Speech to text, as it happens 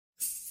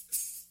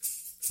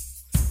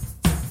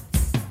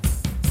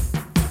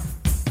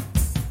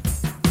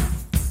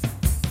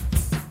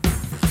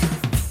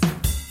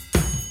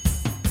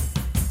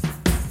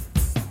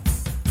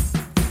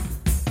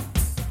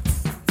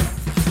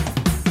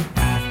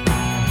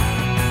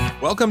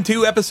Welcome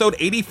to episode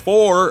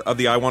 84 of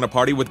the I Want to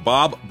Party with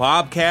Bob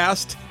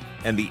Bobcast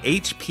and the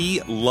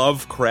H.P.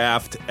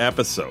 Lovecraft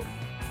episode.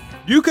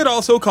 You could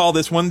also call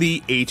this one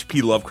the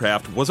H.P.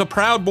 Lovecraft Was a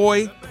Proud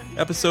Boy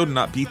episode and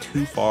not be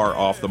too far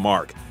off the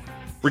mark.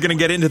 We're going to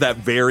get into that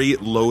very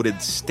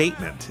loaded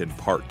statement in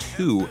part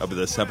 2 of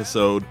this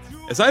episode,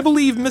 as I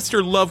believe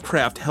Mr.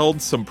 Lovecraft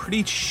held some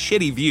pretty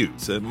shitty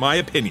views, in my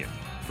opinion,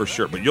 for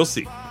sure, but you'll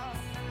see.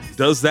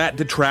 Does that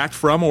detract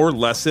from or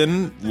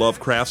lessen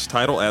Lovecraft's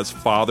title as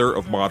father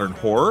of modern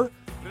horror?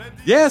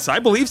 Yes, I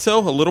believe so,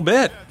 a little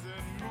bit.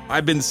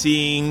 I've been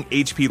seeing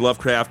H.P.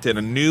 Lovecraft in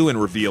a new and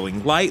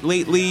revealing light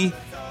lately,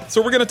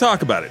 so we're going to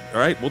talk about it, all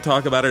right? We'll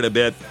talk about it a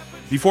bit.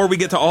 Before we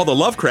get to all the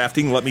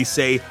Lovecrafting, let me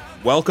say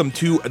welcome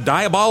to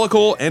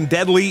Diabolical and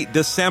Deadly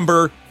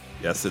December.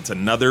 Yes, it's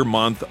another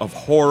month of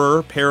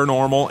horror,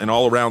 paranormal, and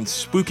all-around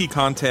spooky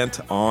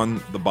content on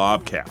the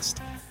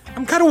Bobcast.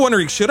 I'm kind of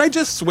wondering, should I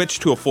just switch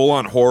to a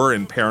full-on horror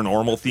and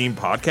paranormal-themed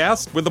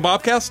podcast with the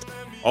Bobcast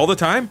all the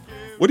time?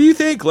 What do you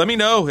think? Let me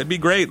know. It'd be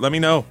great. Let me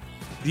know.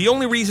 The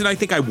only reason I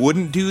think I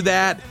wouldn't do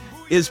that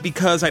is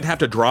because I'd have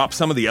to drop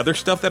some of the other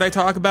stuff that I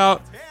talk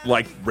about,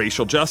 like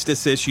racial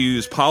justice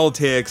issues,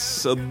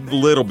 politics, the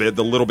little bit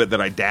that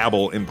I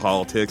dabble in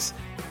politics,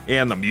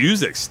 and the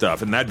music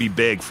stuff, and that'd be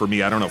big for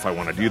me. I don't know if I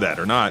want to do that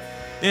or not.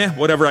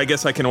 Whatever, I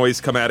guess I can always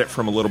come at it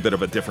from a little bit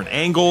of a different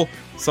angle,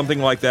 something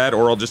like that,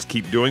 or I'll just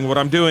keep doing what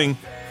I'm doing.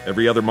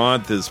 Every other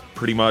month is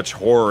pretty much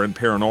horror and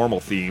paranormal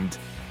themed.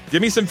 Give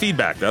me some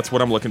feedback, that's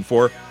what I'm looking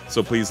for,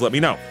 so please let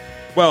me know.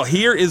 Well,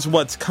 here is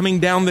what's coming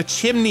down the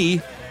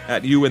chimney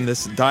at you in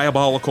this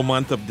diabolical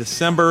month of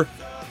December.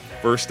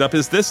 First up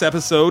is this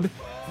episode,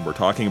 and we're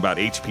talking about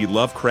H.P.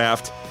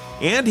 Lovecraft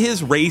and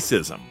his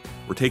racism.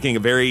 We're taking a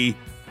very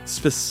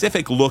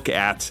specific look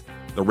at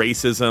the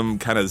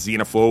racism, kind of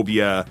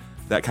xenophobia,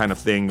 that kind of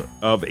thing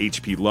of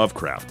H.P.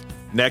 Lovecraft.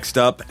 Next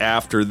up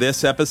after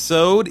this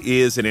episode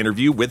is an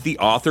interview with the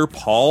author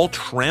Paul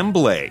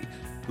Tremblay,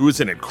 who is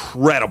an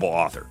incredible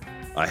author.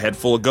 A Head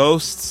Full of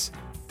Ghosts,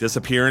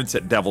 Disappearance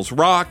at Devil's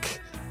Rock,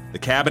 The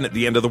Cabin at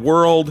the End of the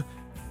World.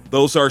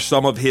 Those are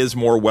some of his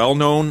more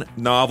well-known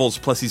novels,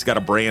 plus he's got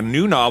a brand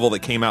new novel that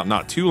came out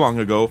not too long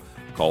ago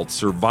called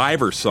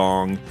Survivor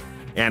Song,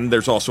 and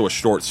there's also a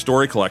short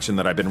story collection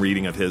that I've been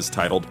reading of his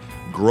titled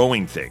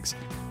Growing Things.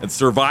 And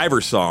Survivor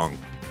Song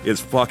is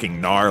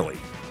fucking gnarly.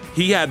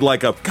 He had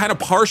like a kind of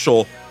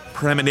partial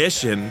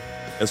premonition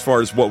as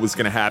far as what was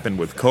going to happen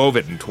with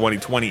COVID in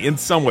 2020 in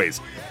some ways.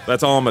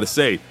 That's all I'm going to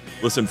say.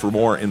 Listen for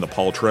more in the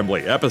Paul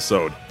Tremblay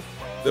episode.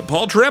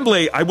 Paul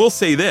Tremblay, I will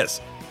say this,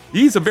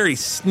 he's a very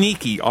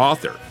sneaky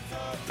author.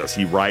 Does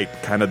he write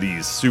kind of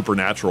these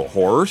supernatural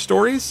horror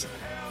stories?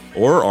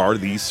 Or are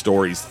these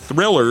stories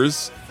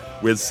thrillers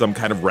with some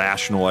kind of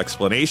rational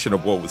explanation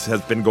of what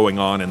has been going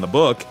on in the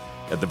book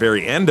at the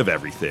very end of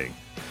everything?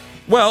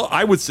 Well,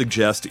 I would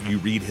suggest you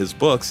read his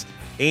books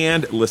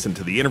and listen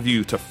to the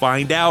interview to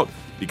find out,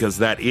 because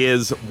that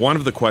is one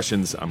of the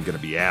questions I'm going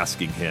to be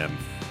asking him.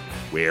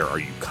 Where are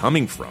you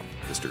coming from,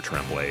 Mr.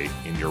 Tremblay,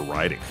 in your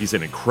writing? He's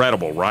an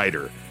incredible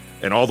writer,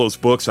 and all those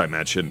books I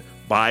mentioned,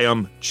 buy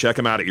them, check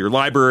them out at your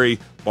library,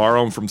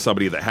 borrow them from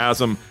somebody that has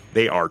them.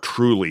 They are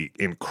truly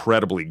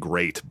incredibly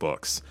great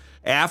books.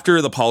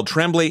 After the Paul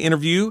Tremblay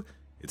interview,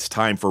 it's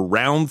time for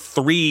round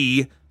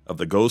 3 of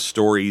the Ghost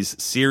Stories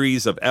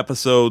series of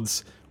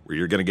episodes, where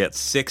you're going to get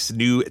 6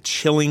 new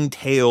chilling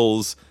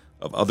tales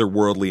of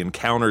otherworldly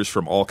encounters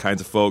from all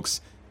kinds of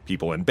folks,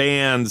 people in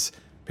bands,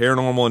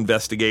 paranormal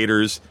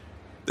investigators,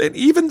 and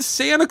even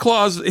Santa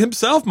Claus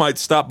himself might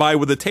stop by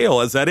with a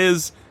tale, as that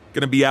is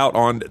going to be out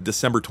on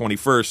December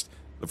 21st,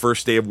 the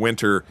first day of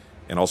winter,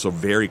 and also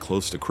very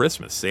close to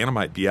Christmas. Santa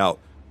might be out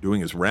doing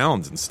his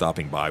rounds and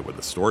stopping by with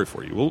a story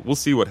for you. We'll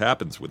see what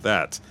happens with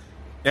that.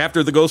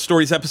 After the Ghost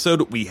Stories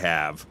episode, we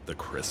have the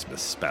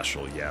Christmas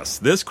special. Yes,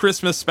 this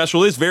Christmas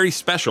special is very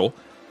special.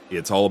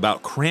 It's all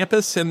about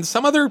Krampus and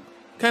some other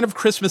kind of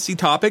Christmassy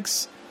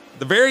topics.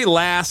 The very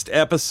last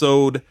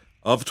episode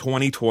of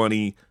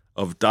 2020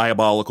 of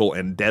Diabolical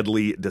and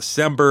Deadly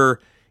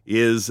December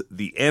is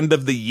the end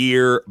of the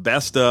year,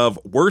 best of,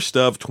 worst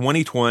of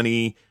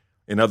 2020.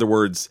 In other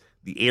words,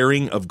 the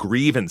airing of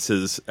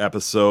grievances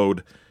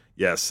episode.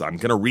 Yes, I'm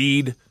going to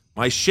read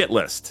my shit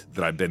list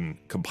that I've been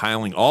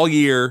compiling all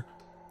year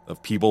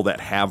of people that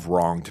have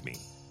wronged me.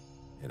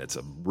 And it's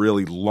a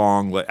really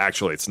long,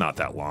 actually it's not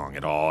that long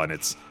at all,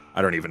 and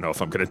I don't even know if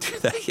I'm going to do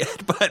that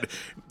yet, but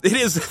it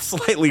is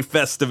slightly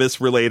Festivus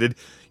related.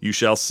 You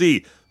shall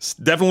see.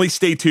 Definitely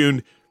stay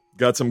tuned.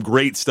 Got some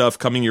great stuff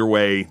coming your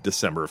way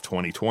December of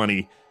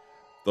 2020,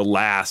 the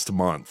last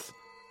month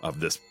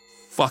of this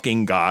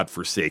fucking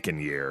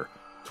godforsaken year,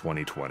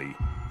 2020.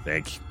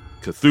 Thank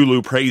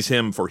Cthulhu, praise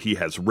him, for he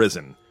has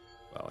risen.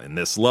 Well, in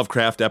this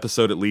Lovecraft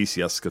episode at least,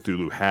 yes,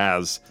 Cthulhu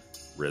has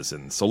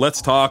risen. So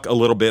let's talk a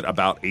little bit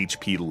about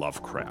H.P.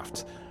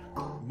 Lovecraft.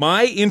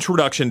 My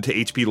introduction to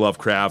H.P.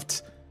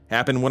 Lovecraft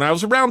happened when I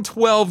was around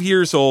 12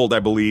 years old, I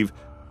believe.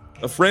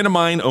 A friend of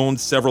mine owned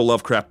several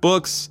Lovecraft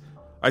books.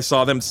 I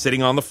saw them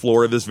sitting on the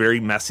floor of his very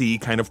messy,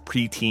 kind of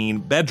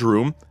preteen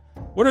bedroom.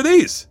 What are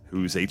these?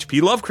 Who's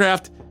H.P.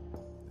 Lovecraft?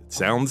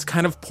 Sounds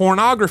kind of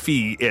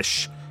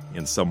pornography-ish.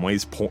 In some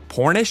ways,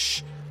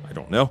 pornish? I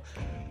don't know.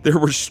 There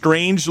were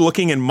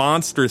strange-looking and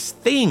monstrous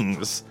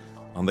things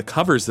on the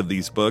covers of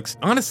these books.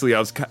 Honestly,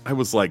 I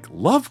was like,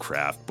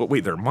 Lovecraft? But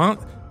wait,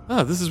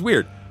 this is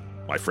weird.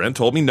 My friend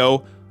told me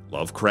no,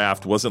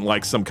 Lovecraft wasn't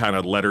like some kind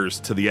of letters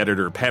to the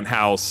editor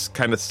penthouse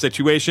kind of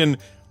situation.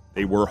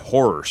 They were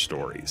horror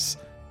stories.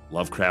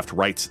 Lovecraft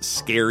writes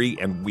scary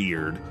and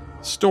weird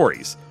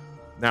stories.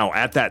 Now,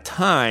 at that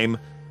time,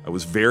 I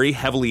was very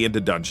heavily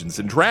into Dungeons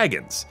and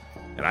Dragons,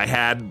 and I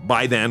had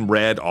by then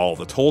read all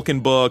the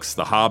Tolkien books,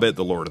 The Hobbit,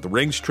 the Lord of the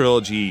Rings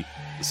trilogy,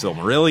 the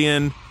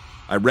Silmarillion.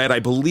 I read, I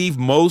believe,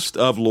 most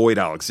of Lloyd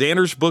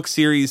Alexander's book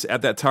series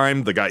at that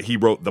time. He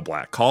wrote The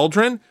Black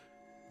Cauldron.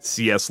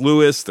 C.S.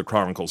 Lewis, The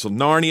Chronicles of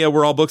Narnia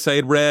were all books I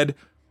had read.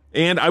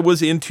 And I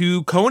was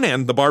into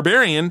Conan the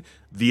Barbarian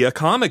via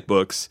comic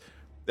books.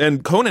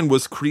 And Conan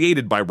was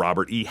created by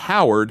Robert E.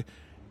 Howard.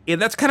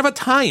 And that's kind of a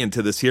tie-in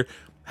to this here.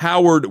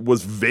 Howard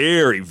was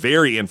very,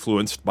 very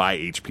influenced by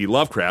H.P.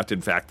 Lovecraft.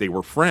 In fact, they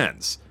were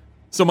friends.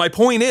 So my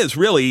point is,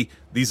 really,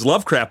 these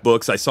Lovecraft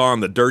books I saw on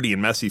the dirty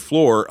and messy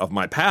floor of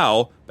my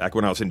pal back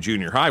when I was in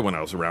junior high when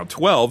I was around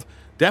 12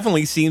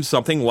 definitely seemed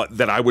something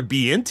that I would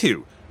be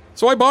into.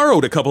 So I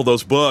borrowed a couple of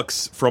those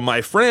books from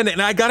my friend,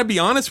 and I gotta be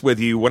honest with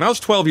you, when I was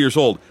 12 years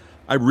old,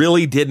 I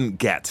really didn't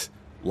get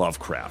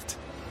Lovecraft.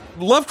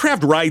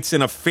 Lovecraft writes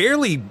in a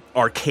fairly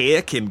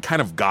archaic and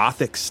kind of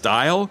gothic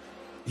style.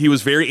 He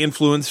was very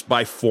influenced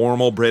by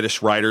formal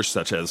British writers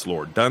such as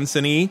Lord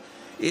Dunsany.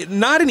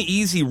 Not an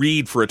easy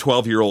read for a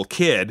 12-year-old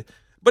kid,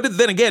 but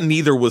then again,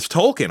 neither was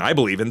Tolkien, I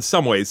believe, in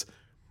some ways.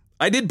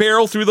 I did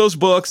barrel through those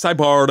books, I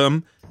borrowed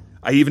them.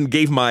 I even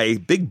gave my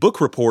big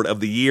book report of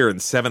the year in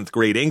 7th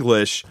grade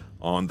English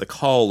on The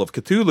Call of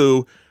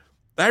Cthulhu.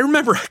 I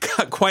remember I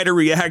got quite a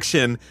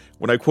reaction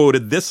when I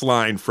quoted this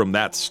line from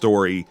that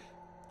story.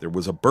 There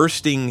was a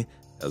bursting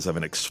as of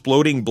an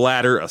exploding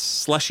bladder, a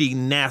slushy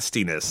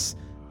nastiness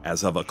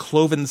as of a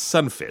cloven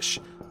sunfish,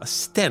 a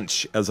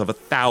stench as of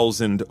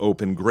 1,000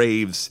 open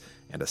graves,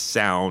 and a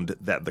sound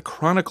that the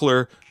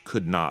chronicler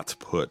could not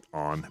put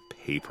on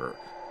paper.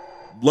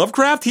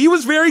 Lovecraft, he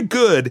was very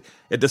good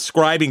at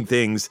describing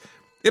things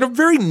in a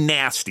very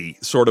nasty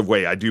sort of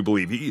way, I do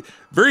believe.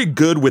 Very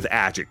good with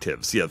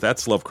adjectives. Yeah,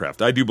 that's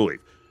Lovecraft, I do believe.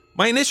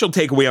 My initial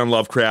takeaway on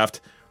Lovecraft,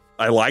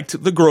 I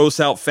liked the gross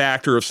out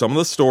factor of some of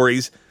the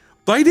stories,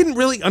 but I didn't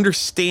really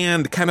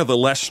understand kind of the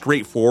less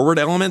straightforward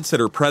elements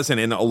that are present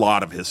in a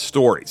lot of his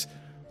stories.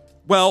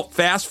 Well,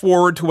 fast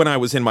forward to when I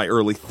was in my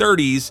early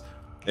 30s,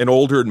 an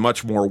older and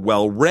much more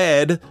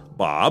well-read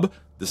Bob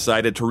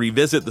decided to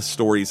revisit the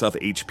stories of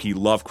H.P.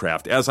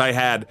 Lovecraft, as I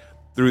had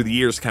through the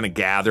years kind of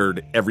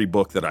gathered every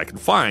book that I could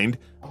find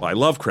by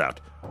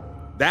Lovecraft.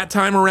 That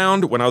time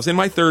around, when I was in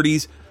my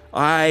 30s,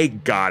 I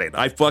got it.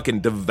 I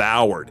fucking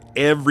devoured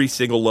every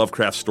single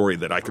Lovecraft story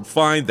that I could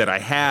find, that I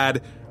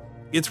had.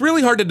 It's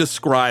really hard to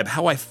describe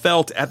how I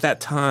felt at that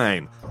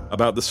time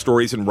about the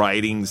stories and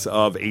writings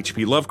of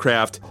H.P.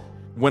 Lovecraft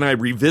when I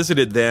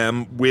revisited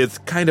them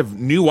with kind of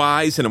new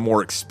eyes and a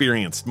more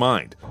experienced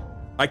mind.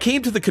 I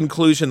came to the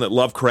conclusion that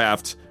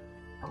Lovecraft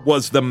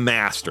was the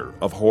master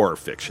of horror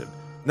fiction.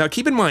 Now,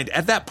 keep in mind,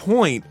 at that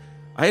point,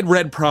 I had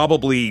read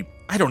probably,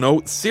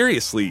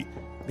 seriously,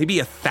 maybe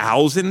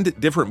 1,000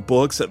 different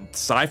books of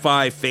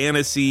sci-fi,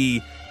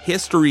 fantasy,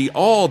 history,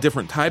 all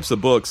different types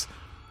of books.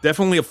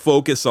 Definitely a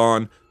focus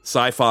on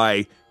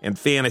sci-fi and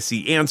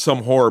fantasy and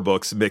some horror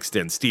books mixed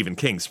in, Stephen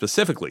King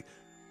specifically.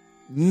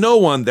 No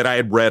one that I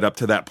had read up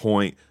to that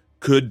point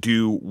could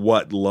do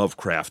what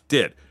Lovecraft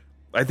did.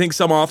 I think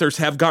some authors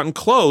have gotten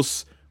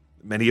close.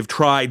 Many have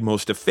tried,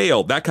 most have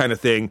failed, that kind of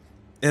thing.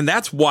 And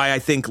that's why I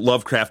think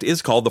Lovecraft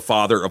is called the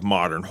father of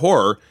modern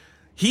horror.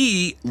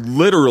 He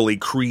literally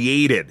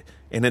created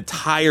an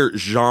entire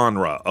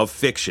genre of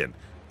fiction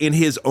in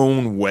his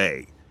own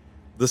way.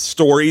 The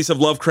stories of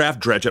Lovecraft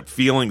dredge up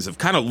feelings of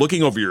kind of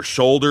looking over your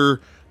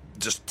shoulder,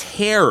 just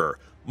terror,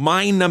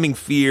 mind-numbing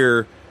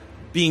fear,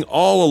 being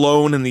all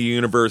alone in the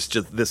universe,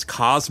 just this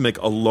cosmic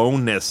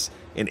aloneness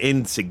and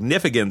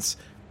insignificance,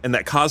 and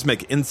that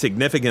cosmic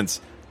insignificance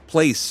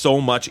plays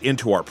so much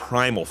into our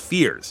primal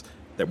fears,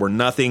 that we're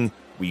nothing,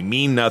 we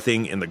mean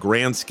nothing in the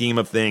grand scheme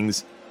of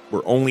things.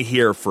 We're only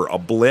here for a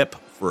blip,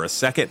 for a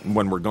second, and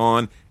when we're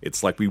gone,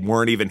 it's like we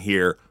weren't even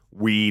here.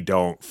 We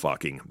don't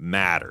fucking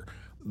matter.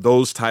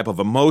 Those type of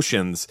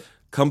emotions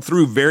come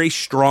through very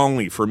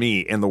strongly for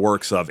me in the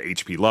works of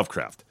H.P.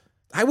 Lovecraft.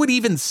 I would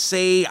even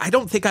say I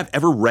don't think I've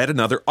ever read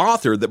another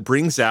author that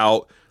brings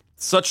out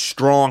such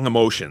strong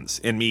emotions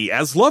in me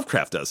as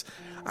Lovecraft does.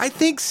 I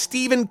think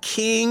Stephen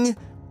King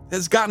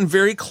has gotten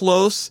very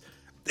close,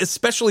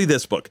 especially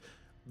this book,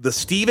 the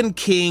Stephen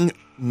King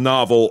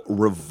novel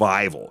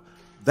Revival.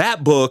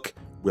 That book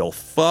will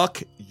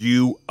fuck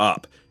you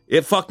up.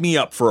 It fucked me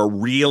up for a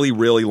really,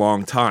 really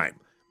long time.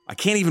 I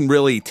can't even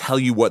really tell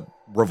you what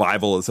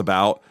Revival is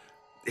about.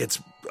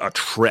 It's a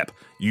trip.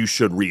 You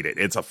should read it.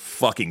 It's a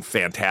fucking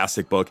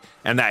fantastic book,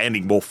 and that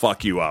ending will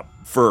fuck you up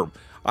for,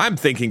 I'm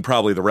thinking,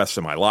 probably the rest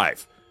of my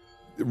life.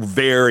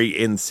 Very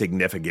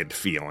insignificant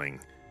feeling.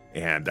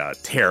 and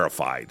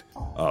terrified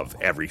of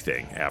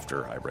everything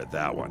after I read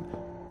that one.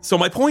 So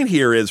my point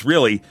here is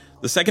really,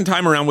 the second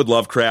time around with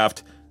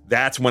Lovecraft,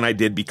 that's when I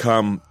did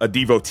become a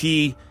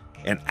devotee,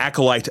 an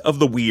acolyte of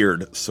the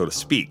weird, so to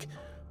speak.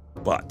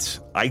 But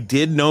I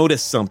did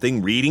notice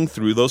something reading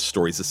through those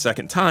stories a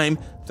second time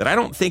that I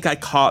don't think I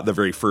caught the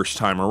very first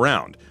time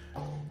around.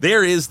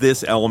 There is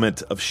this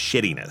element of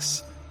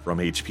shittiness from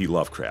H.P.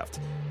 Lovecraft.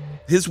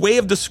 His way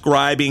of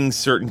describing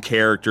certain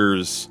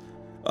characters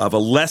of a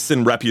less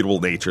than reputable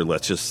nature,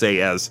 let's just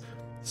say, as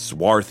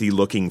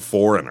swarthy-looking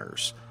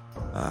foreigners.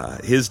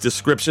 His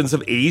descriptions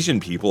of Asian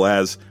people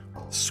as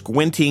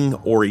squinting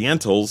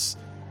Orientals.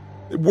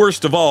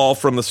 Worst of all,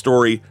 from the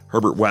story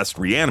Herbert West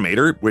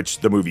Reanimator, which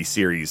the movie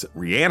series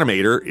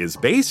Reanimator is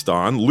based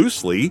on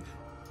loosely,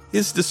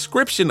 his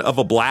description of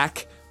a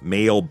black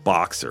male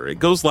boxer. It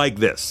goes like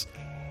this.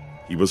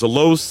 He was a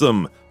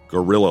loathsome,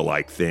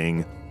 gorilla-like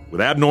thing, with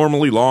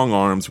abnormally long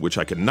arms, which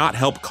I could not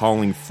help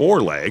calling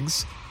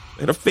forelegs,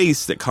 and a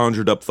face that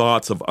conjured up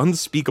thoughts of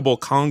unspeakable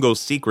Congo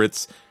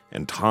secrets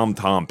and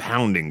tom-tom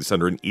poundings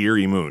under an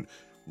eerie moon.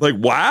 Like,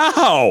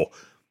 wow!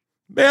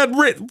 Man,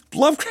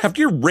 Lovecraft,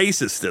 you're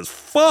racist as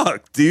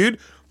fuck, dude.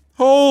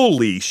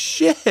 Holy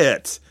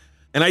shit.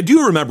 And I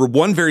do remember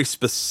one very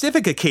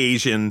specific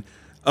occasion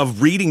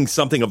of reading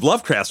something of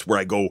Lovecraft's where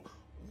I go,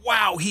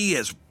 wow, he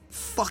is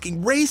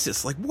fucking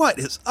racist. Like, what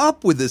is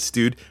up with this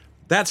dude?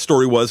 That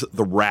story was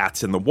The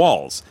Rats in the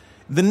Walls.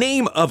 The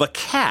name of a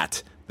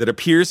cat that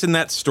appears in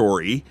that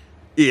story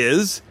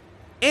is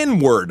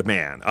N-word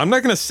man. I'm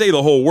not going to say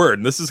the whole word,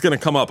 and this is going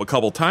to come up a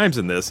couple times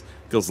in this,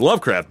 because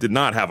Lovecraft did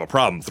not have a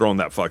problem throwing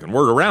that fucking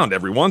word around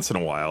every once in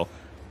a while.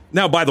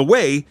 Now, by the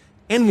way,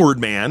 N-word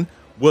man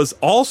was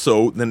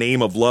also the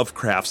name of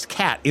Lovecraft's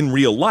cat in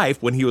real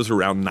life when he was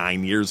around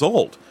 9 years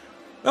old.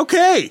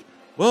 Okay,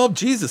 well,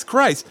 Jesus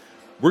Christ.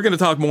 We're going to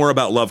talk more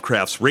about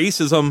Lovecraft's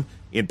racism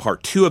in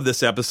part 2 of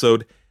this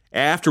episode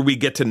after we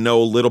get to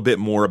know a little bit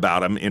more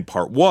about him in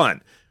part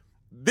 1.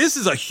 This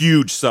is a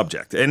huge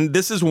subject, and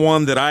this is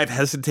one that I've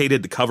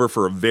hesitated to cover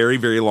for a very,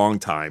 very long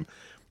time.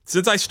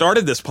 Since I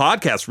started this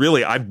podcast,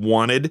 really, I've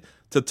wanted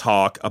to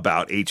talk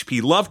about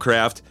H.P.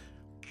 Lovecraft.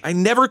 I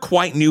never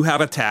quite knew how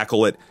to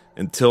tackle it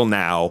until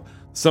now.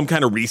 Some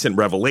kind of recent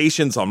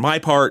revelations on my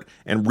part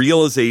and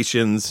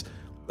realizations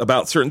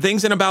about certain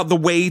things and about the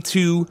way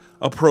to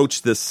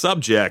approach this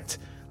subject,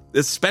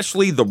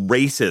 especially the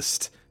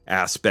racist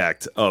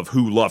aspect of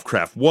who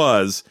Lovecraft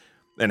was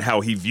and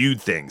how he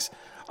viewed things.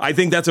 I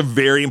think that's a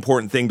very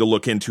important thing to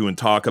look into and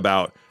talk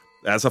about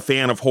as a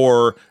fan of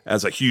horror,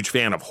 as a huge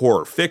fan of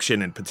horror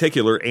fiction in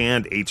particular,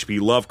 and H.P.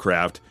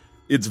 Lovecraft.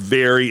 It's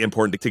very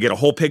important to get a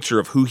whole picture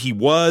of who he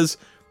was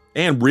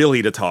and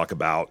really to talk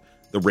about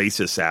the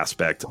racist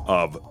aspect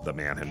of the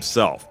man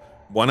himself.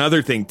 One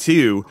other thing,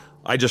 too,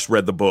 I just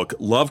read the book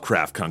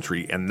Lovecraft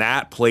Country, and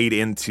that played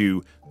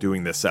into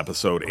doing this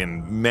episode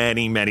in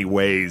many, many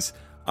ways.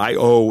 I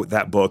owe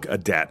that book a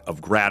debt of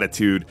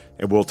gratitude,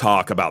 and we'll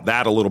talk about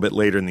that a little bit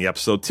later in the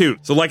episode too.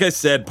 So like I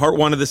said, part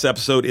 1 of this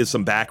episode is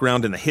some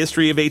background in the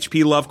history of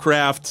H.P.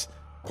 Lovecraft.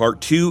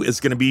 Part 2 is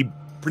going to be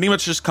pretty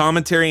much just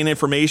commentary and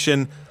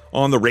information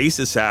on the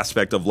racist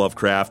aspect of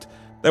Lovecraft.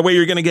 That way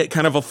you're going to get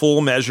kind of a full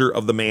measure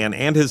of the man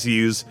and his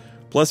views,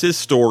 plus his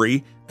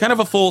story, kind of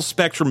a full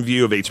spectrum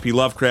view of H.P.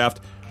 Lovecraft.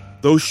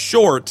 Though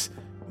short,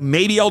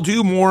 maybe I'll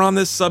do more on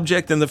this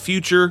subject in the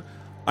future.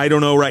 I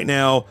don't know right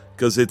now,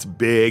 because it's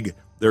big.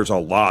 There's a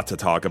lot to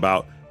talk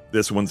about.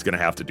 This one's going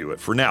to have to do it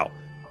for now.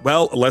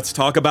 Well, let's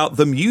talk about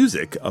the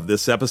music of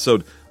this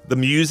episode. The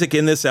music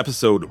in this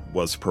episode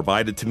was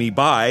provided to me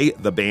by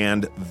the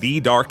band The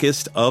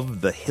Darkest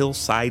of the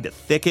Hillside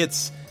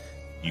Thickets.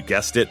 You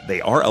guessed it,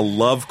 they are a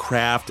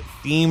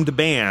Lovecraft-themed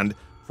band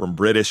from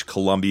British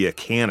Columbia,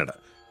 Canada.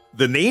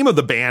 The name of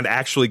the band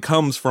actually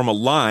comes from a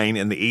line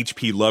in the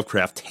H.P.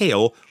 Lovecraft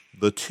tale,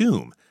 The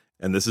Tomb.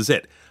 And this is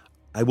it.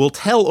 I will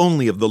tell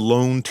only of the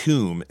lone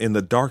tomb in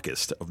the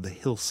darkest of the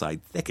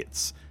hillside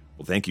thickets.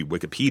 Well, thank you,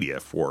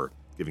 Wikipedia, for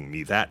giving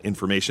me that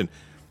information.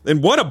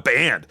 And what a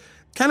band!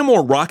 Kind of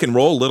more rock and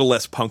roll, a little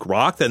less punk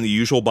rock than the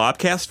usual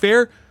Bobcast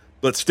fare.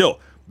 But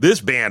still,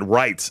 this band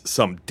writes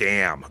some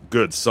damn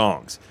good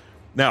songs.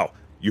 Now,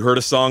 you heard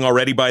a song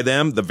already by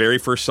them. The very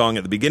first song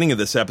at the beginning of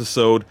this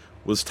episode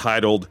was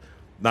titled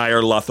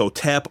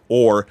Nyarlathotep,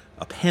 or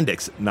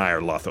Appendix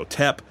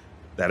Nyarlathotep.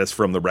 That is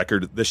from the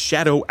record The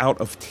Shadow Out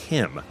of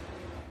Tim.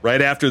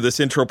 Right after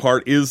this intro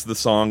part is the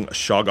song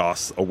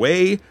Shoggoth's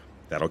Away.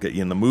 That'll get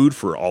you in the mood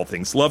for all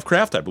things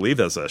Lovecraft, I believe,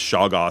 as a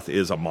Shoggoth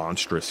is a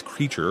monstrous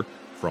creature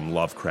from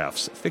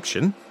Lovecraft's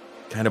fiction.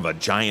 Kind of a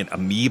giant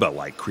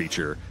amoeba-like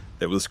creature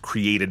that was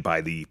created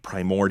by the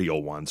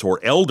primordial ones, or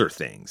elder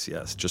things,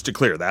 yes, just to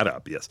clear that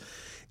up, yes.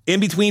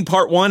 In between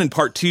part 1 and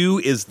part 2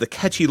 is the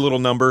catchy little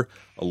number,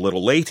 A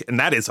Little Late, and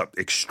that is an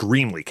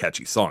extremely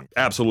catchy song.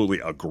 Absolutely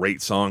a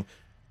great song.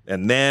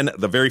 And then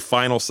the very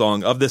final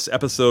song of this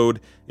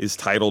episode is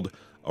titled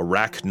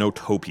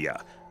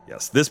Arachnotopia.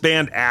 Yes, this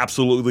band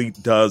absolutely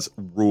does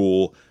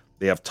rule.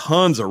 They have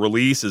tons of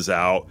releases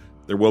out.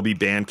 There will be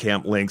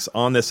Bandcamp links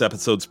on this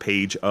episode's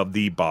page of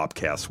the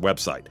Bobcast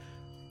website.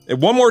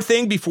 And one more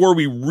thing before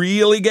we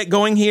really get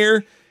going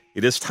here.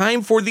 It is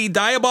time for the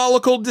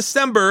Diabolical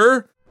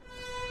December.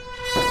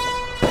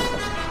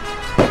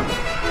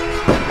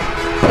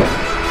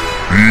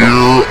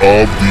 Beer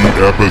of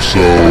the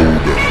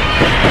episode.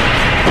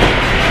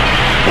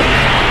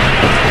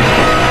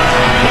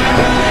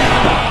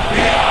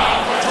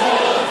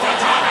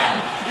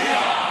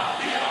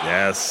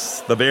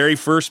 Yes, the very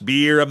first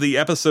beer of the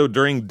episode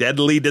during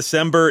Deadly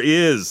December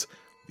is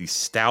the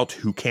Stout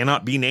Who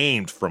Cannot Be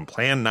Named from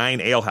Plan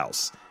 9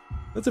 Alehouse.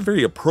 That's a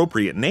very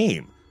appropriate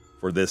name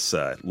for this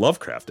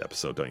Lovecraft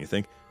episode, don't you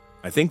think?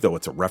 I think, though,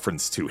 it's a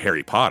reference to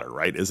Harry Potter,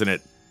 right? Isn't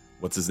it?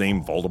 What's his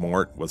name?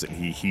 Voldemort? Was it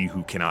he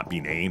who cannot be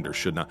named or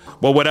should not?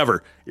 Well,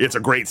 whatever. It's a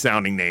great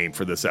sounding name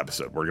for this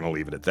episode. We're going to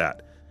leave it at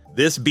that.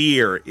 This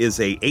beer is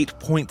a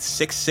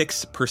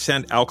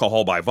 8.66%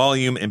 alcohol by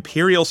volume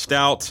Imperial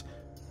Stout.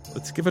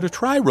 Let's give it a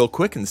try real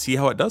quick and see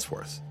how it does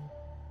for us.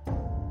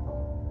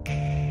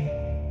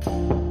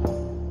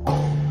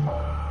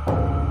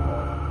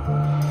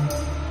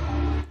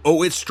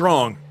 Oh, it's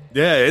strong.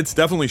 Yeah, it's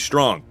definitely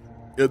strong.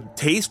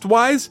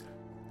 Taste-wise,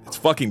 it's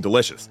fucking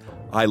delicious.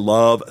 I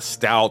love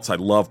stouts. I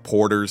love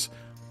porters.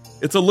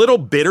 It's a little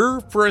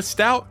bitter for a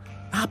stout.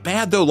 Not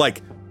bad, though.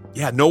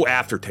 No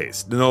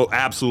aftertaste. No,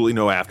 absolutely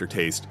no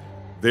aftertaste.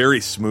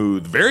 Very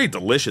smooth, very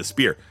delicious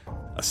beer.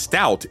 A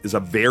stout is a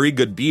very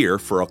good beer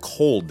for a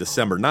cold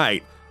December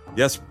night.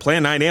 Yes,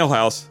 Plan 9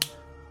 Alehouse,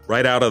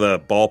 right out of the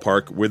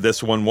ballpark with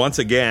this one. Once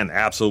again,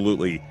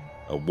 absolutely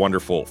a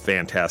wonderful,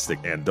 fantastic,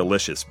 and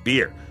delicious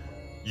beer.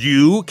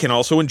 You can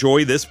also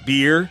enjoy this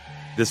beer,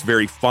 this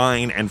very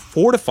fine and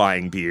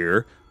fortifying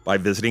beer, by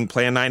visiting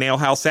Plan 9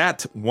 Alehouse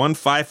at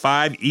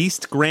 155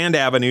 East Grand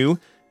Avenue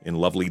in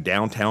lovely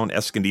downtown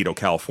Escondido,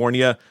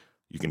 California.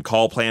 You can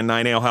call Plan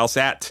 9 Alehouse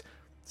at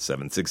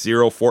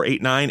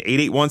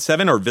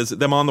 760-489-8817 or visit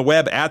them on the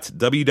web at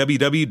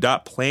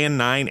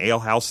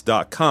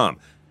www.plan9alehouse.com.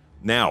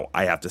 Now,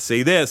 I have to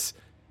say this.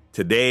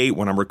 Today,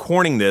 when I'm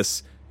recording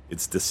this,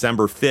 it's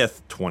December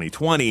 5th,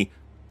 2020.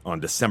 On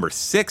December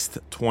 6th,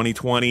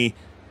 2020,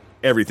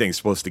 everything's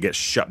supposed to get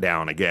shut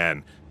down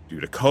again due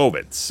to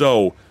COVID.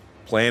 So,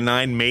 Plan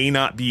 9 may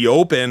not be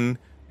open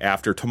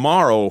after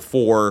tomorrow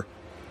for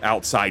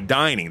outside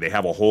dining. They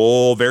have a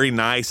whole very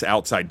nice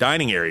outside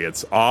dining area.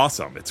 It's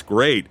awesome. It's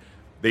great.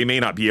 They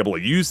may not be able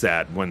to use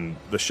that when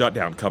the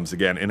shutdown comes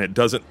again. And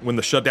when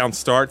the shutdown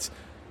starts,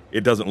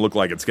 it doesn't look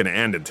like it's going to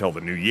end until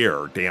the new year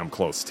or damn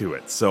close to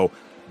it. So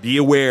be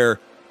aware,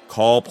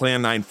 call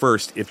Plan 9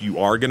 first if you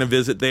are going to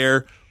visit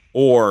there,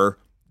 or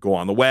go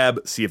on the web,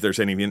 see if there's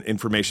any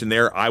information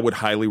there. I would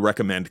highly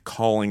recommend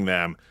calling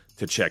them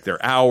to check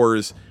their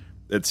hours,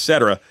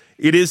 etc.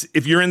 It is,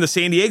 if you're in the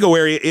San Diego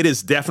area, it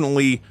is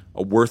definitely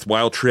a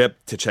worthwhile trip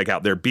to check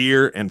out their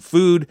beer and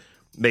food.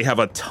 They have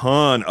a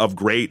ton of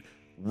great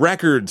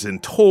records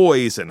and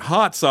toys and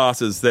hot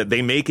sauces that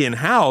they make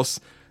in-house,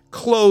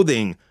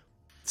 clothing,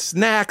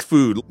 snack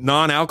food,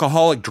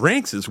 non-alcoholic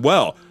drinks as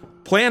well.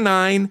 Plan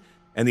 9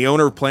 and the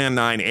owner of Plan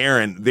 9,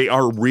 Aaron, they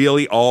are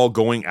really all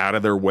going out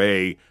of their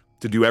way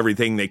to do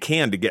everything they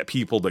can to get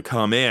people to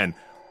come in.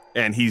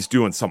 And he's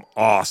doing some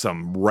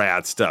awesome,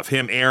 rad stuff.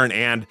 Him, Aaron,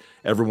 and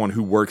everyone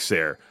who works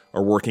there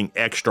are working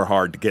extra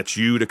hard to get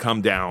you to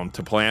come down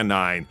to Plan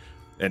 9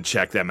 and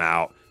check them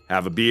out.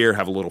 Have a beer,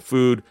 have a little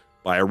food,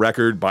 buy a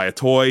record, buy a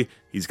toy.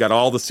 He's got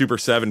all the Super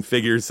 7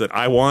 figures that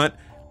I want,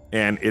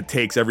 and it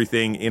takes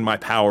everything in my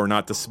power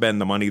not to spend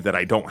the money that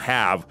I don't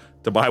have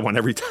to buy one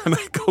every time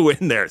I go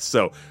in there.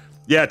 So,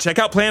 yeah, check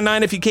out Plan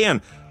 9 if you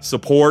can.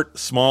 Support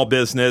small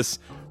business.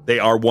 They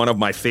are one of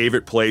my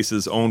favorite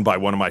places, owned by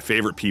one of my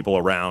favorite people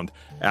around.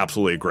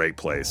 Absolutely a great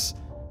place.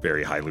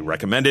 Very highly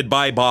recommended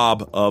by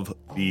Bob of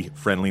the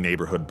Friendly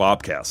Neighborhood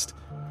Bobcast.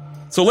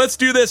 So let's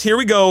do this. Here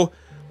we go.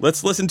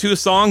 Let's listen to a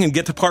song and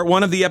get to part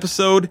one of the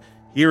episode.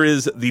 Here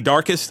is The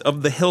Darkest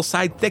of the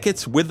Hillside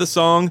Thickets with the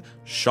song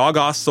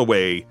Shoggoths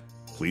Away.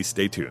 Please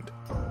stay tuned.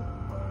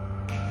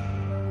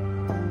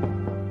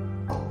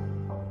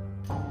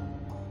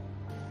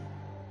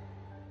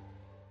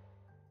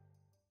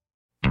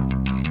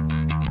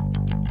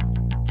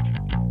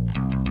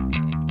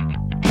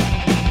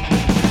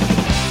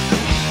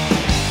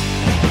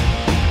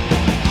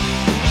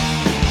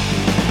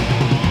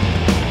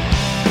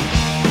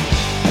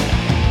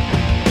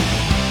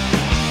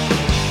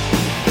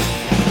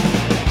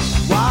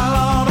 While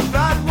on a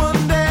flight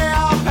one day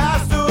I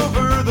passed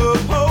over the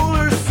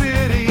polar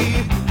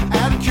city.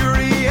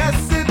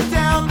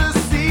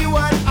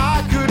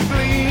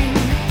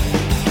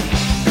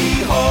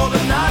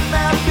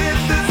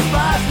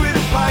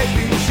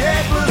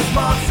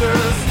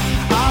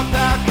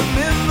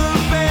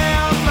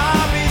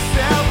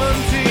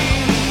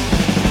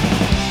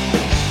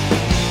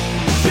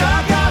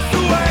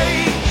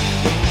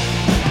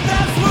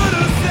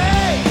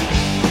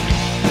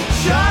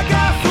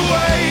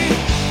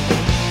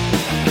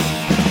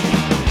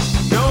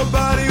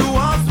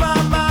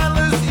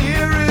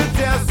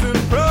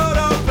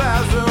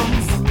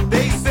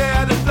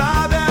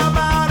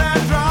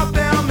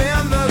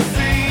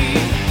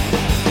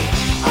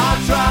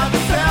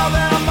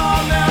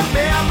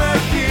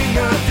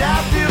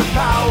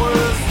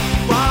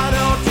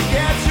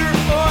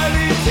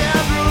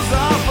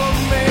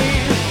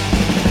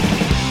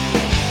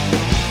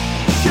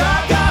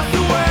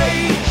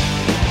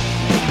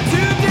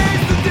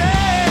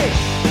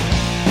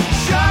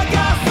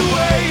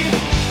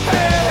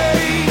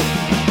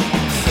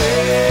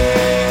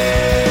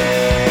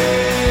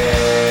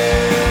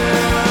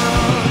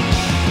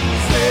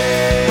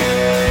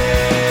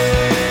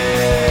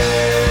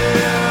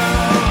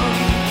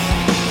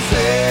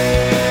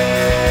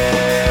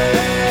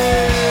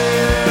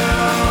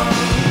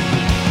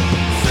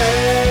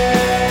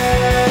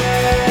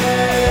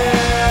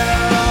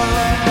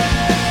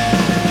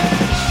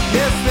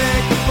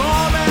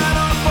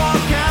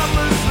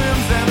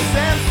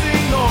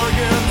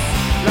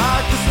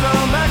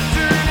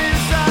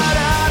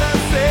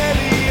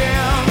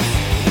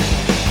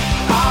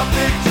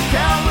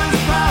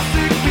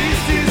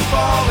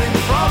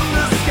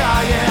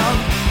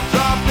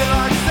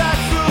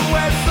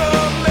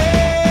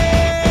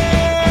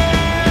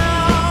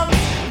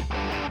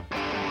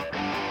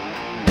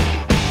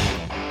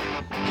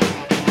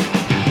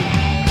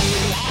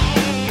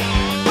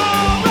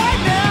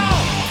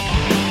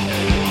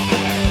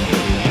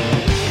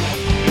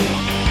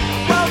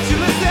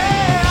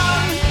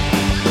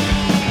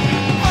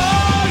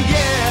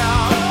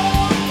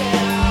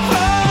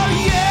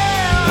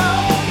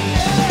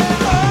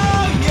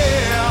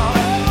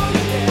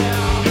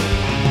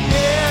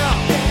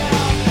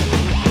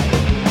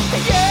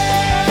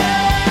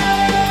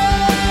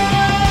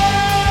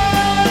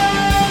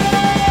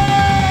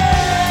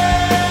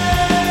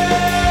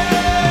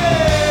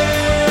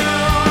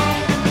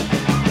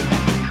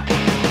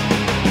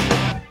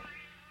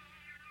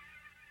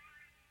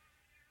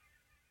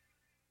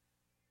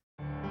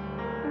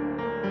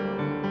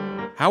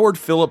 Howard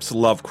Phillips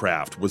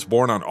Lovecraft was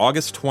born on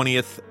August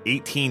 20th,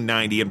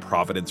 1890 in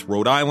Providence,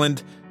 Rhode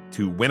Island,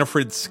 to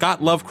Winifred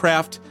Scott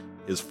Lovecraft,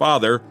 his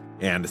father,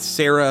 and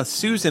Sarah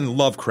Susan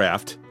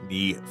Lovecraft,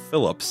 née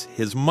Phillips,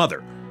 his mother.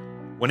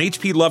 When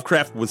H.P.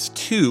 Lovecraft was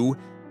 2,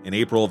 in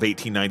April of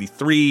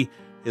 1893,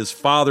 his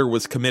father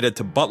was committed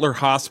to Butler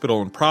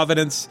Hospital in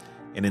Providence,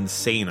 an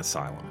insane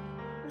asylum.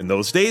 In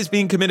those days,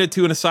 being committed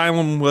to an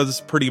asylum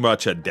was pretty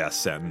much a death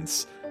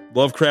sentence.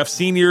 Lovecraft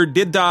Sr.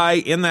 did die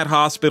in that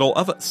hospital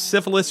of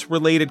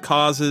syphilis-related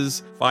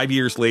causes 5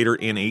 years later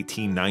in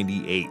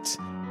 1898.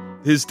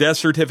 His death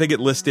certificate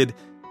listed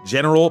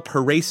general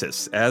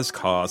paresis as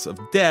cause of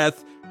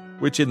death,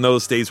 which in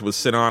those days was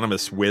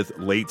synonymous with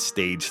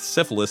late-stage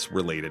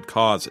syphilis-related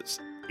causes.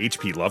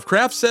 H.P.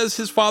 Lovecraft says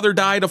his father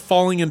died of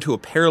falling into a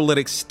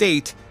paralytic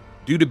state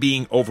due to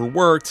being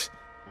overworked,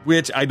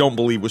 which I don't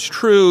believe was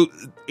true.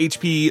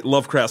 H.P.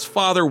 Lovecraft's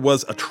father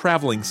was a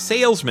traveling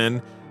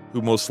salesman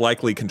who most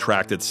likely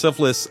contracted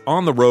syphilis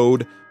on the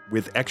road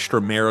with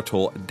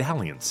extramarital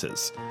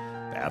dalliances.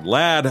 Bad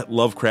lad,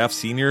 Lovecraft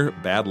Sr.,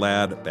 bad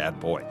lad, bad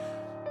boy.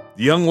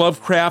 The young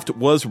Lovecraft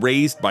was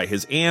raised by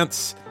his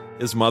aunts,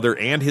 his mother,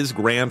 and his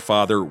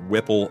grandfather,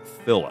 Whipple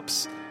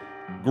Phillips.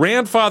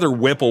 Grandfather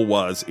Whipple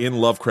was, in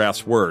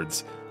Lovecraft's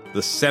words,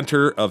 the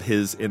center of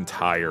his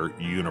entire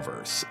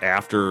universe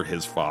after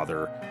his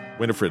father,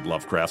 Winifred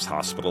Lovecraft's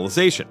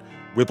hospitalization.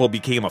 Whipple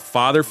became a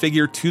father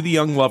figure to the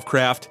young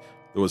Lovecraft,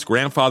 though his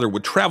grandfather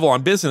would travel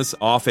on business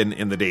often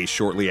in the days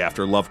shortly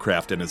after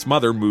Lovecraft and his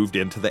mother moved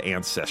into the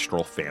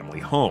ancestral family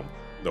home.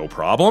 No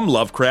problem,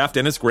 Lovecraft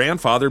and his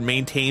grandfather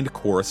maintained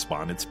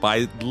correspondence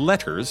by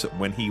letters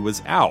when he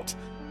was out.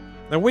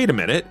 Now wait a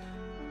minute,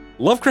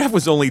 Lovecraft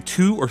was only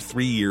 2 or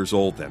 3 years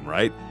old then,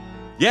 right?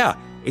 Yeah,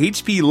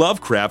 H.P.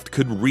 Lovecraft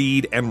could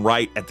read and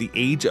write at the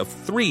age of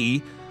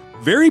 3,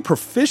 very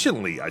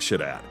proficiently, I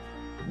should add.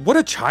 What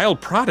a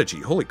child prodigy,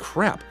 holy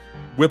crap.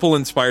 Whipple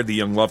inspired the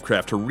young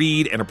Lovecraft to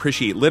read and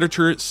appreciate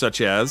literature such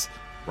as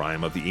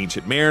Rime of the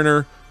Ancient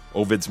Mariner,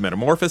 Ovid's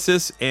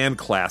Metamorphoses, and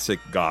classic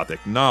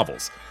Gothic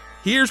novels.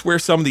 Here's where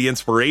some of the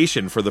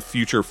inspiration for the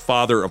future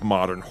father of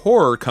modern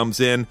horror comes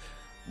in.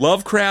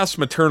 Lovecraft's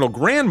maternal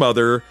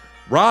grandmother,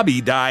 Robbie,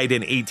 died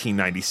in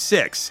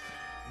 1896.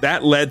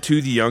 That led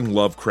to the young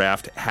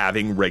Lovecraft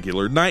having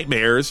regular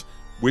nightmares,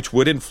 which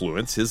would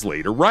influence his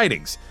later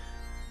writings.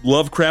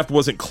 Lovecraft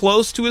wasn't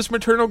close to his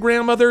maternal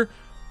grandmother,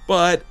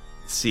 but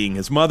seeing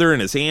his mother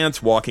and his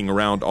aunts walking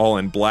around all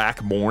in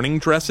black mourning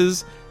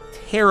dresses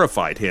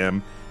terrified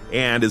him,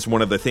 and is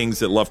one of the things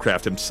that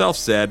Lovecraft himself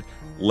said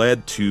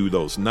led to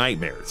those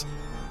nightmares.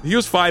 He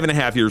was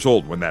 5.5 years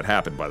old when that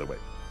happened, by the way.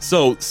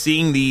 So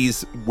seeing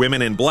these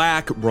women in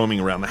black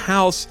roaming around the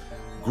house,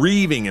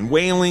 grieving and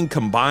wailing,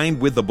 combined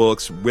with the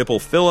books Whipple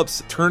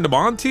Phillips turned him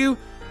on to,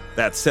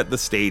 that set the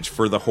stage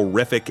for the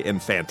horrific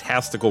and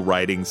fantastical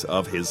writings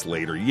of his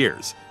later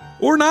years.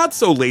 Or not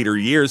so later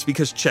years,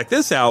 because check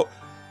this out,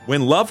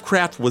 when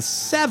Lovecraft was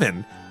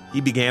 7,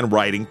 he began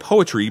writing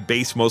poetry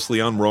based mostly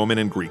on Roman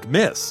and Greek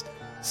myths.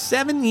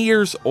 7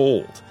 years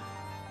old.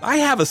 I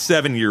have a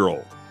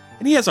 7-year-old,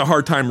 and he has a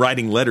hard time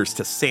writing letters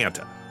to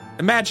Santa.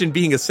 Imagine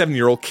being a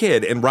 7-year-old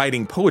kid and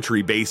writing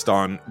poetry based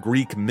on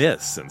Greek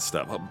myths and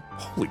stuff.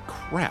 Holy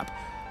crap.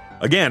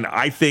 Again,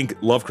 I think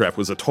Lovecraft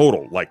was a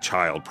total,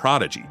 child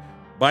prodigy.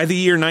 By the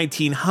year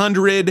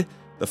 1900,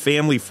 the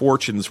family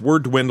fortunes were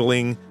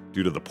dwindling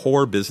due to the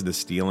poor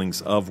business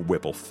dealings of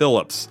Whipple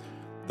Phillips.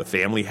 The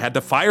family had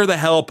to fire the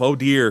help. Oh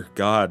dear,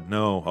 God,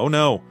 no. Oh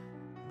no,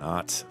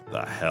 not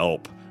the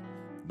help.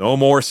 No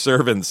more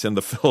servants in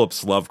the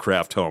Phillips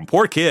Lovecraft home.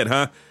 Poor kid,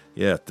 huh?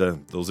 Yeah,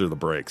 those are the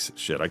breaks.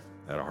 Shit, I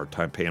had a hard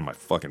time paying my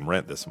fucking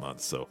rent this month,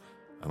 so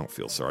I don't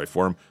feel sorry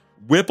for him.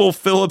 Whipple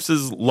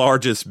Phillips's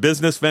largest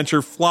business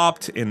venture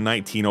flopped in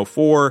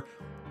 1904,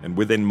 and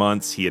within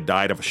months he had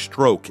died of a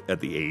stroke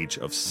at the age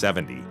of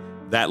 70.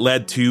 That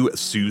led to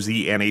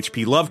Susie and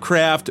H.P.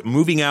 Lovecraft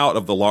moving out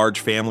of the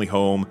large family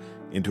home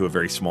into a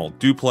very small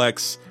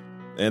duplex,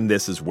 and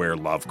this is where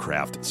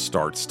Lovecraft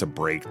starts to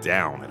break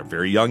down at a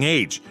very young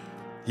age.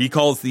 He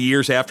calls the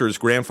years after his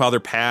grandfather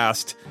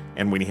passed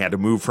and when he had to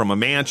move from a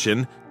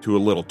mansion to a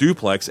little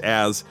duplex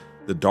as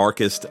the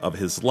darkest of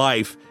his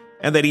life,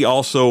 and that he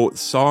also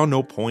saw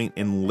no point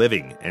in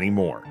living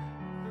anymore.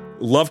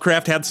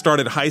 Lovecraft had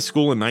started high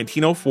school in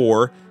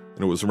 1904,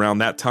 and it was around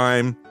that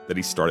time that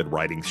he started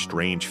writing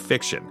strange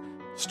fiction.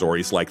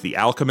 Stories like The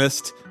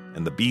Alchemist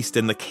and The Beast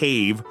in the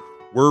Cave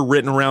were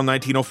written around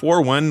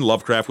 1904 when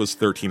Lovecraft was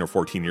 13 or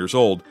 14 years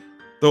old,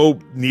 though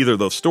neither of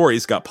those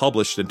stories got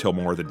published until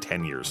more than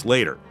 10 years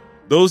later.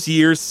 Those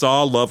years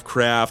saw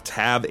Lovecraft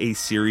have a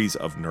series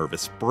of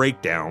nervous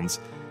breakdowns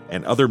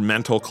and other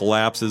mental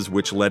collapses,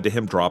 which led to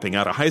him dropping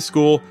out of high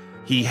school.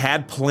 He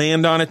had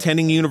planned on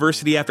attending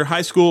university after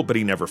high school, but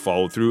he never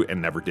followed through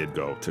and never did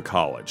go to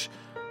college.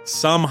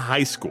 Some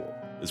high school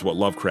is what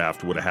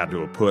Lovecraft would have had to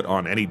have put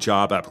on any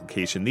job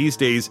application these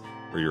days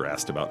where you're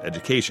asked about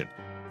education.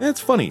 And it's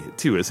funny,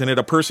 too, isn't it?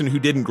 A person who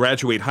didn't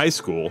graduate high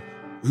school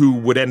who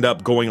would end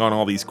up going on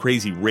all these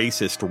crazy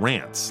racist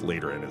rants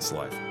later in his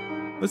life.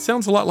 That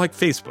sounds a lot like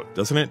Facebook,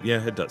 doesn't it?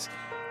 Yeah, it does.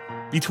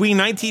 Between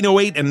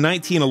 1908 and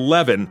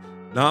 1911,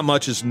 not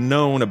much is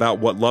known about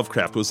what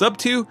Lovecraft was up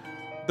to,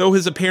 though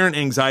his apparent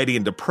anxiety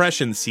and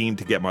depression seemed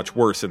to get much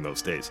worse in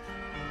those days.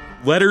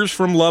 Letters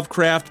from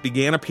Lovecraft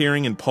began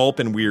appearing in pulp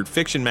and weird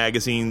fiction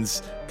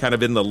magazines, kind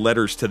of in the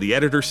letters to the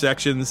editor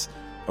sections,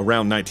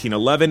 around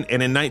 1911,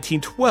 and in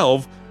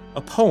 1912,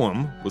 a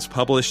poem was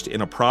published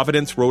in a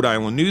Providence, Rhode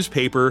Island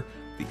newspaper,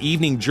 the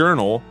Evening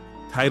Journal,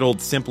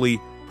 titled simply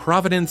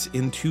Providence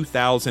in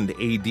 2000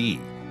 AD.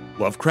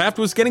 Lovecraft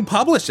was getting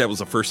published. That was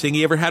the first thing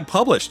he ever had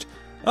published.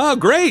 Oh,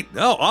 great.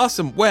 Oh,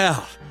 awesome.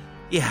 Well,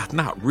 yeah,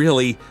 not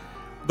really.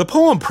 The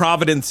poem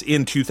Providence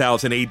in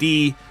 2000 AD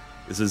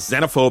is a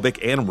xenophobic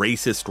and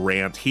racist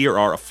rant. Here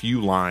are a few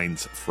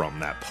lines from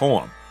that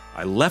poem.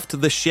 I left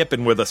the ship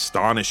and with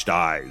astonished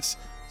eyes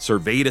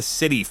surveyed a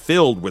city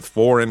filled with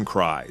foreign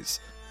cries.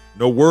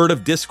 No word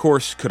of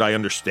discourse could I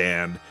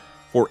understand,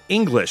 for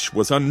English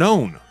was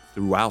unknown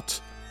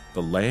throughout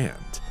the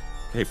land.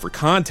 Okay, for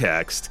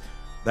context,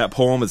 that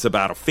poem is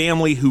about a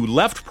family who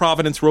left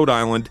Providence, Rhode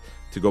Island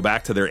to go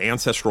back to their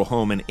ancestral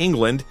home in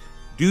England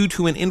due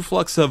to an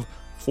influx of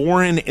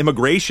foreign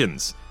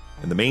immigrations.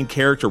 And the main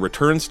character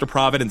returns to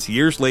Providence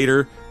years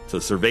later to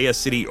survey a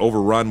city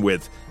overrun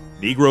with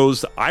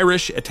Negroes,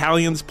 Irish,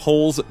 Italians,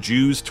 Poles,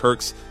 Jews,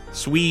 Turks,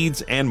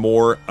 Swedes, and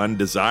more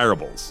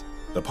undesirables.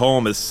 The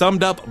poem is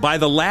summed up by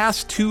the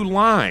last two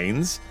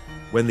lines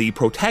when the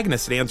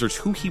protagonist answers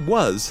who he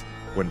was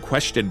when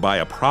questioned by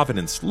a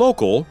Providence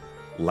local.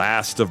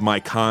 Last of my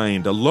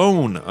kind,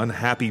 alone,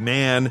 unhappy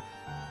man.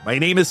 My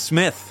name is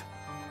Smith.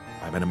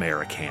 I'm an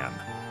American.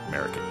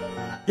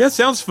 Yeah,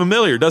 sounds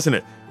familiar, doesn't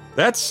it?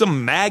 That's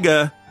some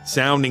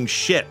MAGA-sounding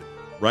shit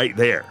right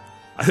there.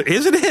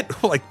 Isn't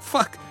it? Like,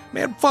 fuck.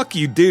 Man, fuck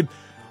you, dude.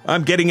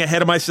 I'm getting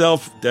ahead of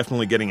myself.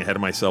 Definitely getting ahead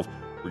of myself.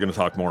 We're going to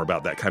talk more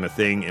about that kind of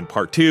thing in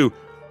part 2.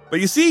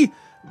 But you see,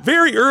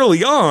 very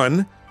early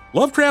on,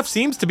 Lovecraft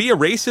seems to be a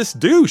racist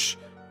douche.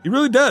 He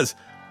really does.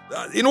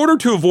 In order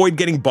to avoid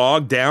getting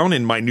bogged down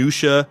in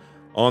minutia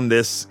on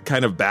this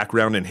kind of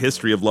background and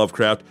history of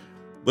Lovecraft,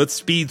 let's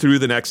speed through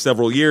the next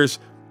several years.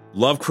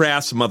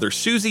 Lovecraft's mother,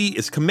 Susie,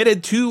 is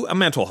committed to a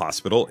mental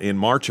hospital in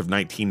March of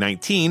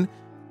 1919,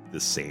 the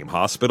same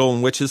hospital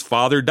in which his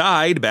father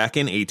died back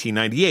in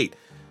 1898.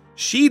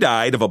 She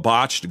died of a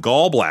botched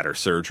gallbladder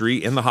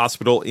surgery in the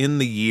hospital in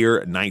the year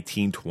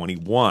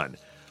 1921.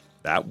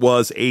 That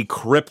was a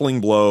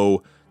crippling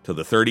blow to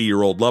the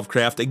 30-year-old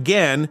Lovecraft.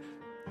 Again,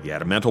 he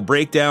had a mental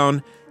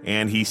breakdown,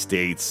 and he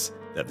states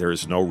that there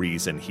is no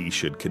reason he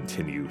should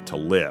continue to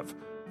live.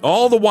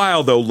 All the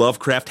while, though,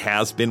 Lovecraft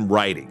has been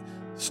writing.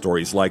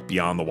 Stories like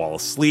Beyond the Wall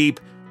of Sleep,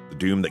 The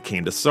Doom That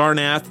Came to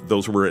Sarnath,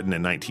 those were written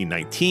in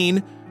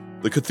 1919.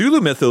 The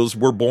Cthulhu mythos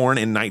were born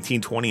in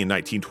 1920 and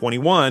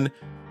 1921,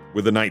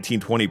 with the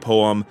 1920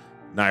 poem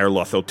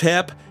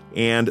Nyarlathotep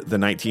and the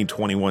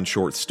 1921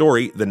 short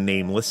story The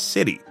Nameless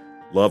City.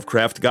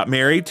 Lovecraft got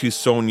married to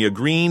Sonia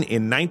Green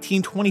in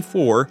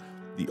 1924,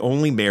 the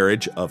only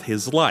marriage of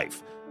his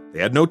life. They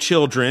had no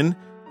children,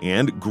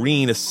 and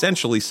Green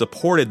essentially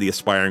supported the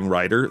aspiring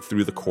writer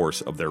through the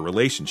course of their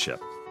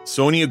relationship.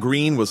 Sonia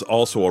Green was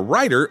also a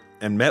writer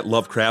and met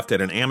Lovecraft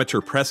at an amateur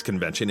press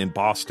convention in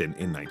Boston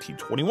in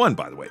 1921,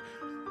 by the way.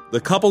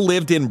 The couple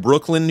lived in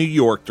Brooklyn, New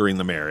York during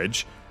the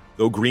marriage,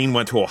 though Green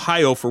went to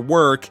Ohio for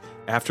work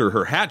after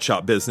her hat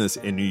shop business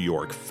in New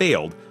York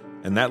failed,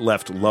 and that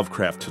left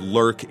Lovecraft to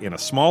lurk in a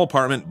small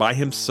apartment by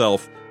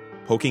himself,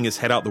 poking his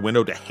head out the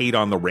window to hate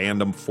on the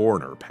random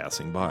foreigner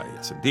passing by.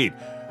 Yes, indeed.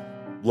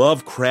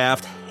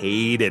 Lovecraft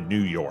hated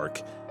New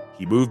York.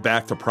 He moved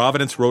back to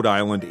Providence, Rhode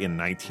Island in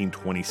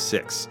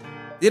 1926.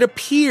 It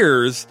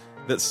appears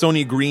that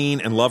Sonia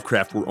Green and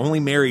Lovecraft were only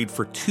married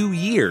for 2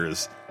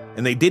 years,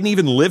 and they didn't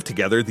even live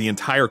together the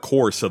entire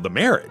course of the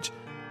marriage.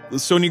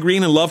 Sonia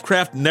Green and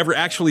Lovecraft never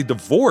actually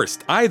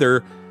divorced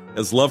either,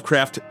 as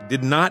Lovecraft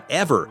did not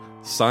ever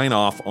sign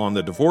off on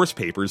the divorce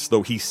papers,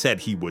 though he said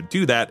he would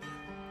do that.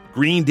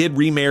 Green did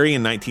remarry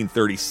in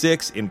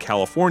 1936 in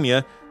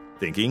California,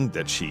 thinking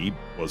that she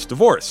was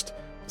divorced.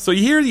 So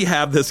here you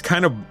have this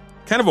kind of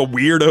a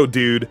weirdo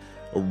dude,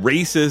 a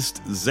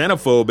racist,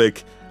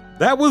 xenophobic.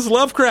 That was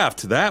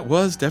Lovecraft. That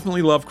was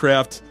definitely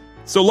Lovecraft.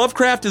 So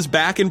Lovecraft is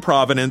back in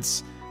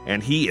Providence,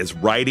 and he is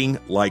writing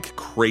like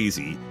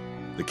crazy.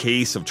 The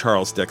Case of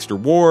Charles Dexter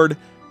Ward,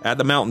 At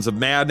the Mountains of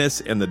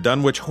Madness, and The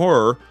Dunwich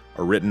Horror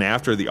are written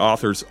after the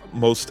author's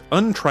most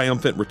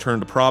untriumphant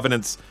return to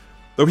Providence,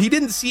 though he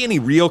didn't see any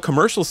real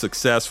commercial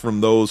success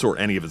from those or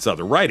any of his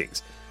other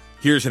writings.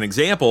 Here's an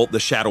example. The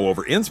Shadow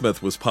over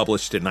Innsmouth was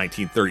published in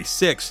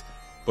 1936,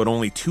 but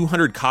only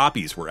 200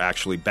 copies were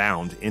actually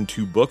bound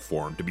into book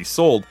form to be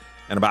sold,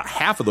 and about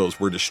half of those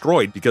were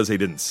destroyed because they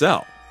didn't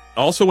sell.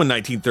 Also in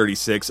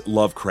 1936,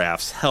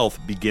 Lovecraft's health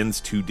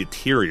begins to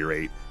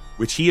deteriorate,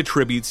 which he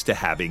attributes to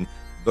having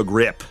the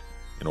grip,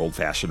 an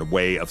old-fashioned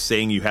way of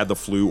saying you had the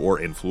flu or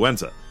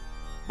influenza.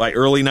 By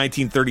early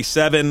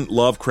 1937,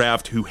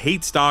 Lovecraft, who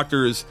hates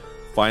doctors,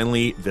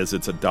 finally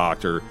visits a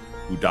doctor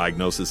who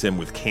diagnoses him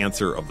with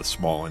cancer of the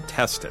small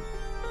intestine.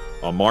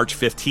 On March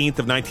 15th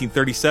of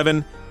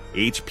 1937,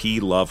 H.P.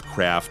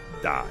 Lovecraft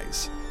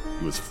dies.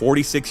 He was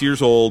 46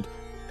 years old,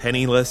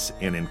 penniless,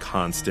 and in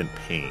constant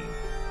pain.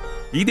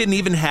 He didn't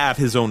even have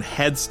his own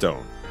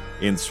headstone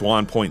in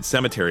Swan Point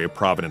Cemetery of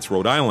Providence,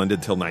 Rhode Island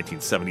until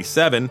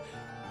 1977.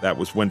 That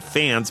was when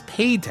fans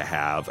paid to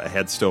have a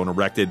headstone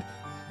erected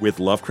with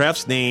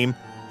Lovecraft's name,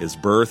 his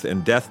birth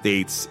and death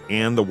dates,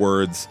 and the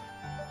words,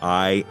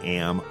 "I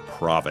am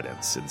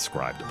Providence,"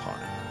 inscribed upon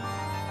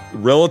it.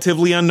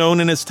 Relatively unknown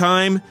in his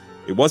time,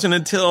 it wasn't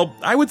until,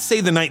 I would say,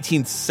 the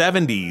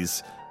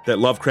 1970s that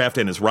Lovecraft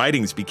and his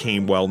writings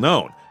became well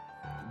known,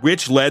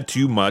 which led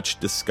to much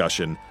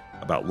discussion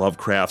about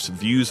Lovecraft's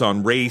views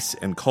on race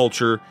and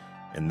culture,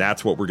 and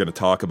that's what we're going to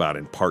talk about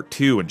in part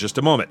 2 in just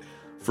a moment.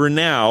 For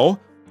now,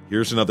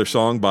 here's another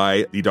song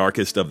by The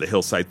Darkest of the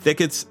Hillside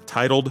Thickets,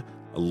 titled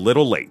 "A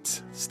Little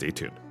Late." Stay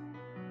tuned.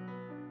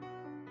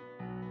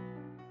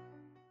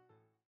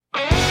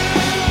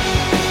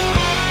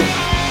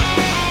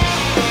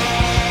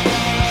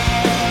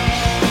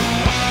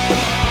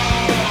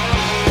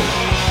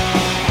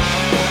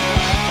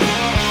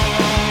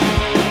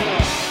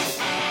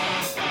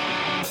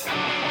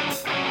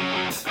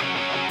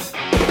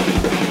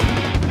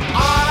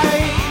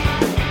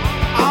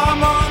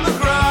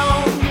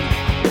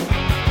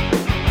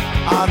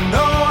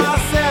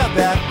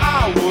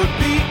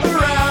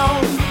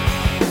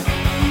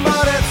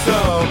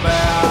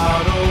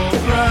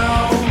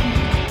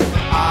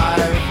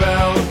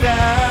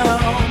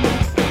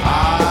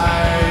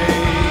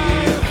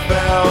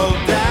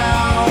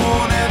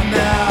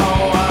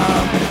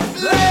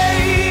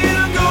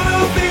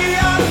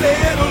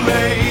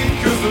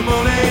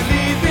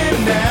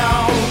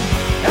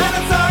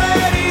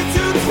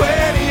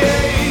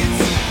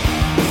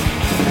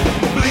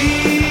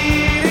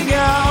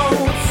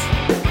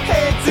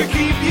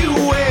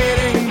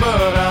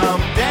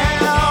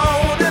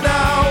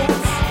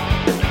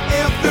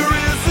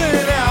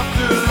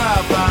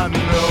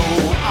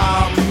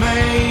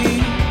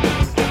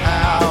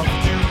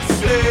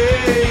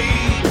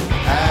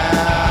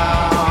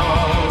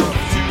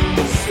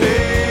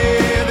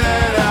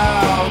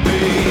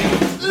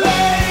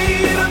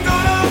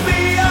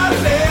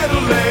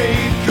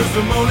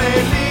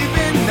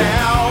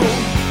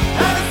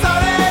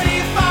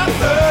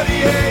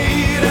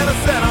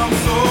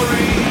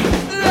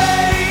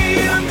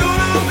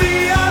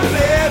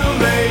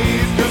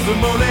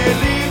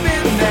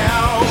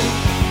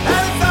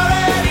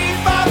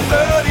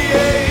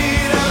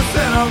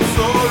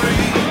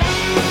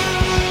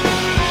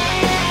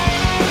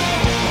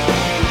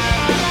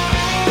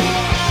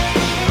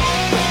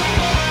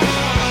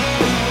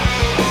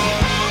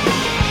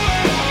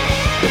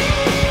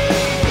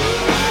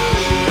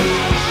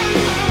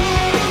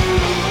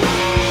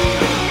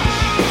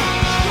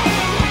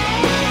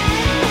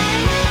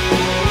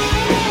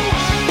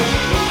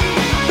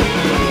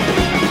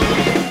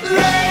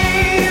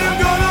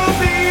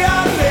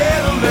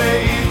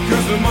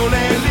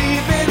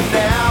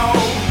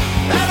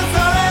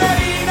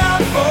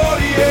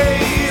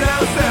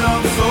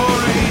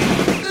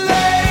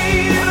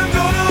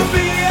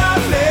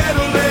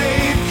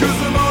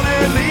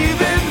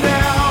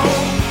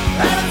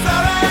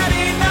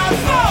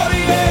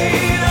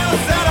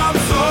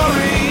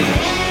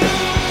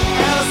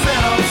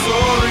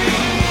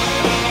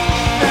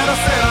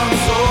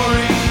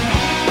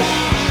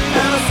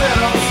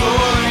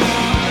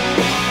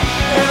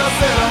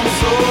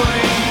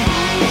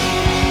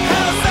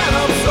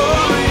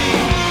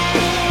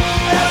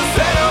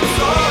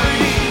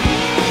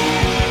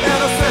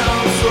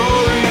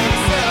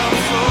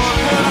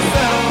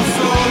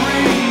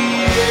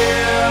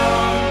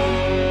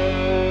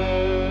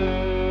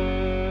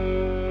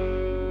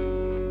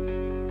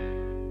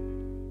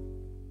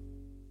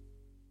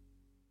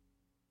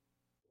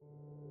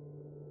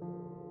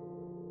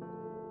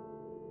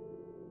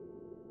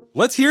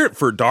 Let's hear it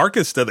for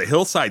Darkest of the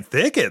Hillside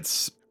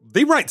Thickets.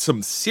 They write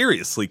some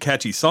seriously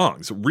catchy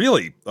songs.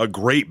 Really a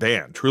great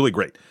band. Truly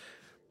great.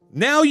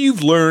 Now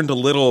you've learned a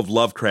little of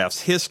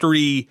Lovecraft's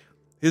history,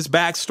 his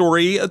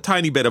backstory, a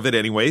tiny bit of it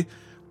anyway.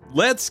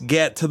 Let's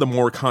get to the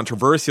more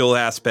controversial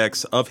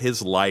aspects of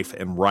his life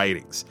and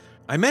writings.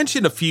 I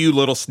mentioned a few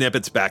little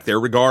snippets back there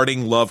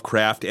regarding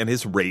Lovecraft and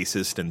his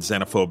racist and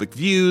xenophobic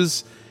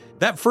views.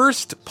 That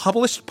first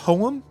published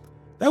poem,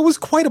 that was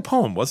quite a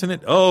poem, wasn't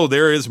it? Oh,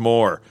 there is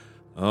more.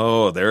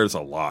 Oh, there's a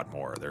lot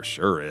more. There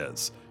sure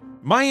is.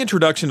 My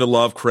introduction to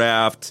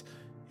Lovecraft,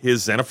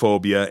 his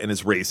xenophobia, and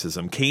his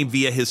racism came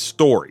via his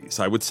stories.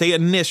 I would say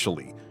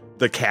initially,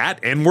 the cat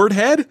N-word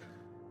head,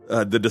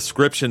 the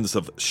descriptions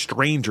of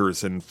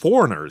strangers and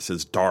foreigners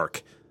as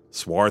dark,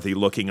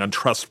 swarthy-looking,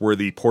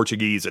 untrustworthy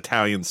Portuguese,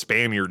 Italians,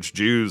 Spaniards,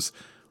 Jews,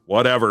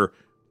 whatever.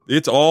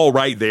 It's all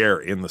right there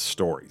in the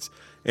stories.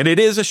 And it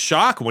is a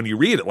shock when you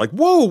read it. Like,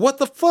 whoa, what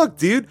the fuck,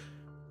 dude?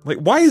 Like,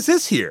 why is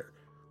this here?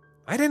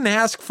 I didn't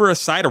ask for a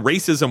side of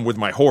racism with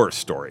my horror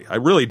story. I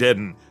really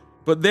didn't.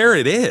 But there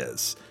it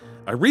is.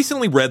 I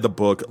recently read the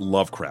book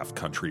Lovecraft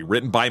Country,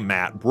 written by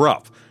Matt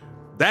Bruff.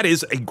 That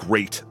is a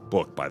great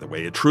book, by the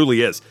way. It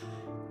truly is.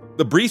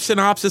 The brief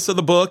synopsis of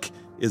the book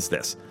is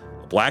this.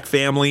 black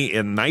family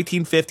in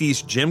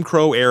 1950s Jim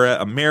Crow era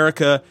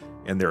America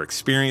and their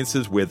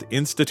experiences with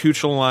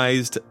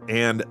institutionalized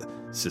and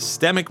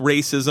systemic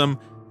racism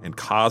and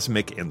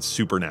cosmic and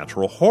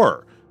supernatural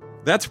horror.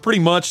 That's pretty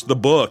much the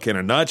book in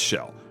a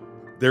nutshell.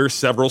 There are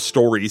several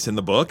stories in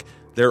the book.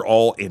 They're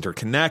all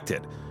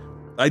interconnected.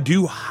 I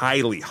do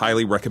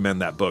highly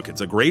recommend that book.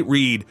 It's a great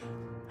read.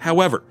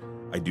 However,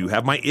 I do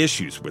have my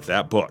issues with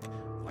that book.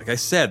 Like I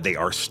said, they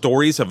are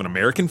stories of an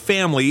American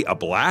family, a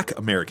black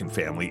American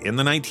family in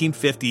the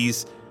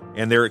 1950s,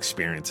 and their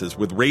experiences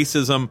with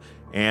racism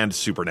and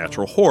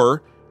supernatural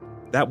horror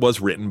that was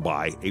written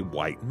by a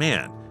white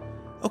man.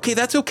 Okay,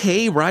 that's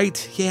okay,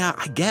 right? Yeah,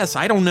 I guess.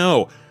 I don't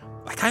know.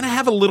 I kind of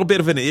have a little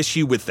bit of an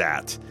issue with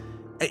that.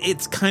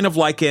 It's kind of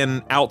like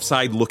an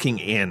outside looking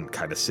in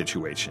kind of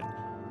situation.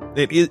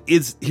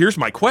 Here's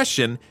my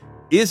question.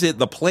 Is it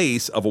the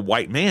place of a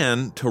white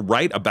man to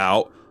write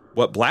about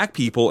what black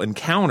people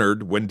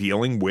encountered when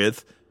dealing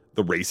with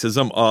the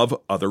racism of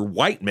other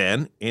white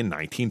men in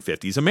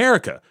 1950s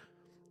America?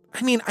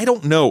 I mean, I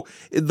don't know.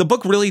 The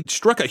book really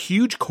struck a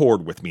huge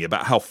chord with me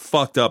about how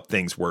fucked up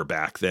things were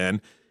back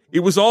then. It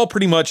was all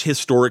pretty much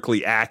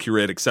historically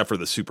accurate except for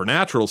the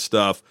supernatural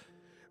stuff.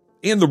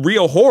 And the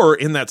real horror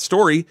in that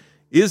story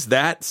is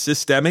that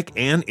systemic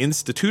and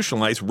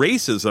institutionalized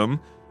racism,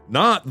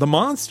 not the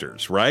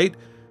monsters, right?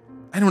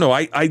 I don't know.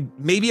 I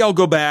maybe I'll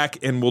go back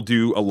and we'll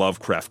do a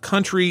Lovecraft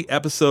Country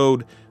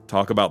episode,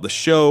 talk about the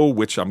show,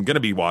 which I'm going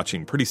to be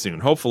watching pretty soon,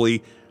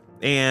 hopefully,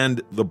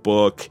 and the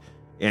book,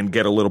 and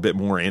get a little bit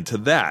more into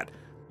that.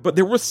 But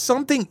there was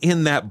something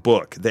in that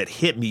book that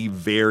hit me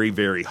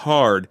very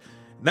hard.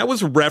 And that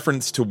was a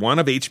reference to one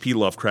of H.P.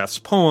 Lovecraft's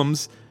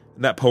poems,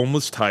 and that poem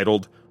was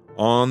titled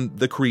On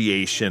the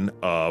Creation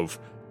of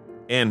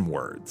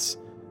N-Words.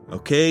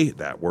 Okay,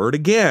 that word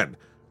again.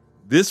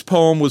 This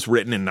poem was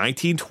written in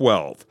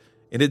 1912,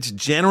 and it's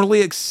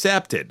generally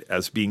accepted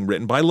as being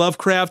written by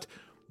Lovecraft,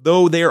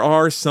 though there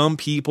are some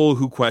people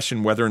who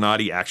question whether or not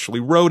he actually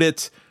wrote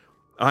it.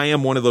 I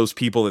am one of those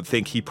people that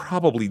think he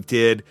probably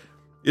did.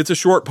 It's a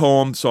short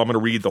poem, so I'm going to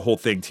read the whole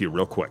thing to you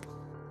real quick.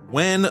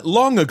 When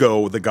long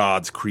ago the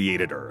gods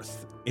created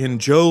earth, in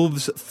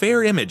Jove's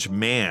fair image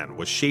man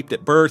was shaped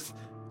at birth.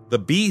 The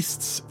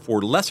beasts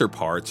for lesser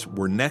parts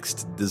were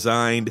next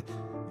designed,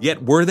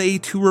 yet were they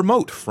too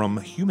remote from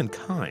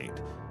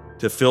humankind.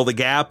 To fill the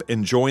gap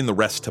and join the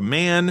rest to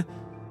man,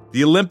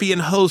 the Olympian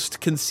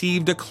host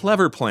conceived a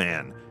clever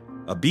plan.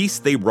 A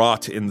beast they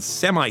wrought in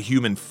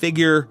semi-human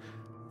figure,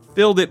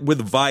 filled it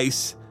with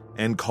vice,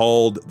 and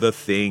called the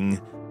thing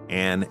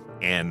an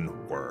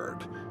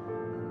N-word.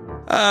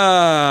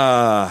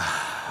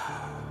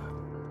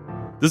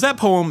 Does that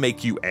poem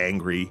make you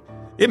angry?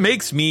 It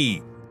makes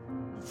me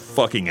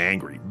fucking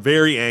angry.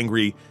 Very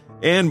angry.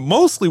 And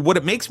mostly what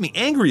it makes me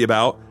angry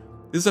about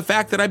is the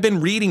fact that I've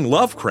been reading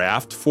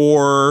Lovecraft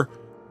for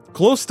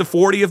close to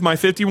 40 of my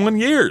 51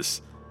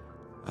 years.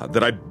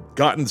 That I've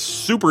gotten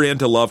super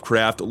into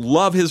Lovecraft,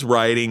 love his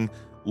writing,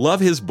 love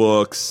his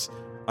books.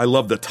 I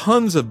love the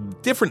tons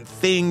of different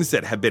things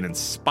that have been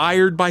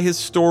inspired by his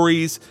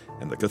stories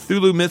and the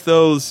Cthulhu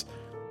mythos.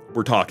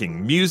 We're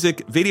talking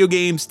music, video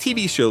games,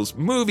 TV shows,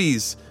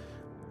 movies.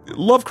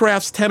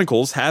 Lovecraft's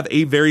tentacles have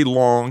a very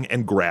long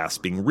and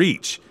grasping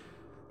reach.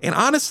 And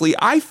honestly,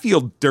 I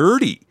feel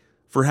dirty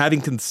for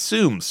having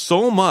consumed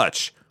so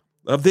much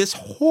of this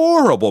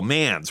horrible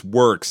man's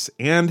works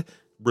and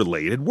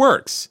related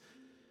works.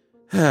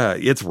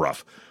 It's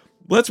rough.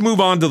 Let's move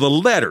on to the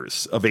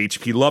letters of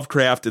H.P.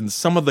 Lovecraft and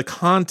some of the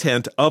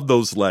content of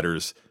those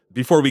letters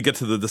before we get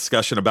to the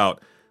discussion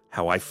about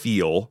how I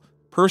feel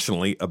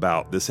personally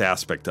about this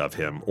aspect of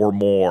him, or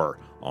more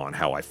on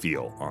how I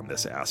feel on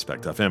this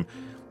aspect of him.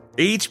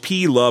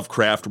 H.P.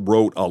 Lovecraft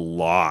wrote a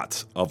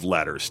lot of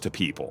letters to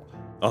people.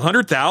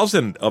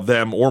 100,000 of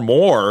them or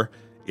more,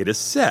 it is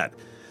said.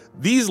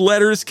 These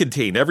letters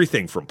contain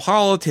everything from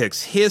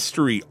politics,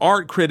 history,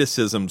 art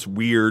criticisms,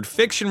 weird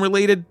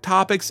fiction-related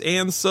topics,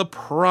 and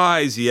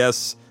surprise,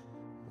 yes,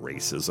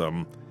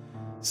 racism.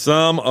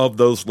 Some of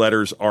those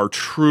letters are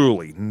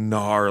truly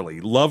gnarly.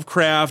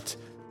 Lovecraft,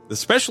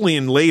 especially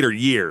in later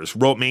years,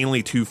 wrote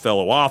mainly to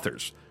fellow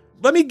authors.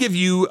 Let me give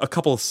you a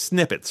couple of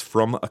snippets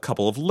from a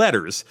couple of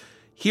letters.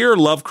 Here are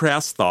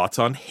Lovecraft's thoughts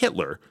on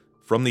Hitler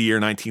from the year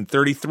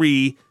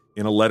 1933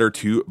 in a letter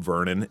to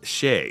Vernon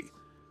Shea.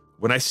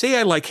 When I say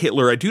I like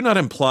Hitler, I do not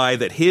imply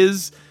that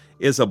his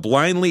is a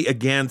blindly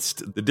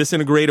against the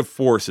disintegrative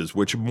forces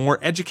which more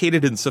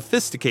educated and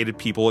sophisticated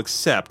people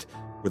accept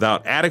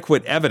without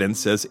adequate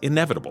evidence as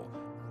inevitable.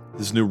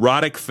 His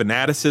neurotic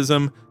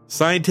fanaticism,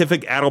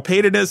 scientific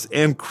addlepatedness,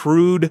 and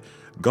crude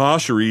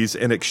gaucheries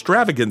and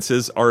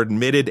extravagances are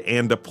admitted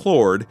and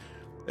deplored,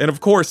 and of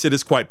course it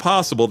is quite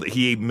possible that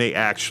he may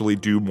actually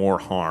do more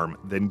harm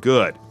than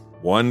good.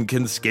 One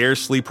can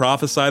scarcely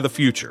prophesy the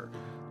future,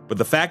 but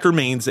the fact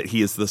remains that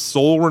he is the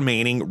sole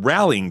remaining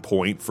rallying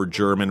point for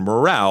German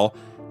morale,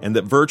 and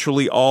that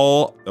virtually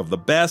all of the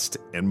best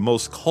and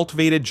most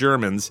cultivated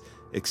Germans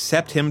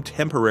accept him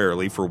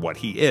temporarily for what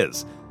he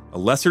is, a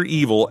lesser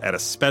evil at a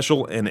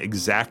special and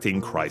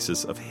exacting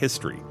crisis of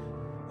history.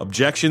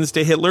 Objections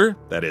to Hitler,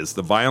 that is,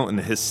 the violent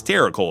and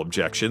hysterical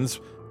objections,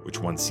 which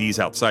one sees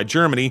outside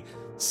Germany,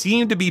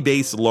 seem to be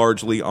based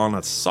largely on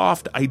a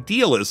soft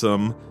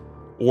idealism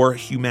or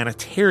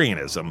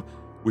humanitarianism,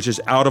 which is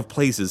out of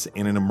places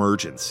in an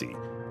emergency.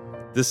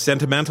 This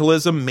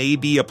sentimentalism may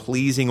be a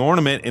pleasing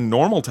ornament in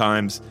normal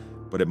times,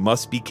 but it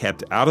must be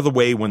kept out of the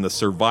way when the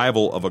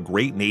survival of a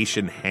great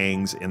nation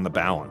hangs in the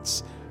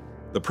balance.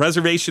 The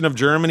preservation of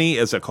Germany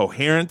as a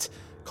coherent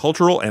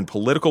cultural and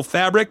political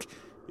fabric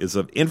is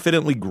of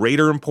infinitely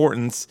greater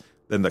importance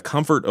than the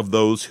comfort of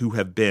those who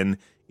have been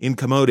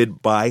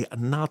incommoded by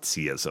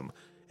Nazism.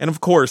 And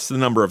of course, the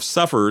number of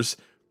sufferers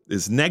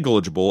is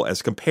negligible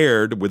as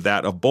compared with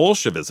that of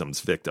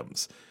Bolshevism's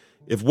victims.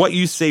 If what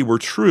you say were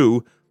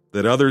true,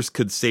 that others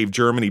could save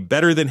Germany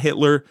better than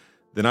Hitler,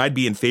 then I'd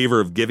be in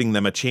favor of giving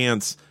them a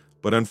chance.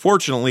 But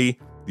unfortunately,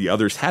 the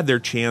others had their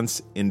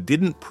chance and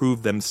didn't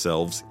prove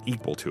themselves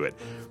equal to it.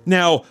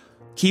 Now,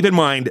 keep in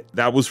mind,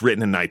 that was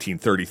written in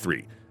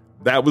 1933.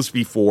 That was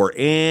before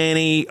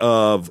any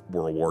of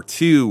World War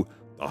II,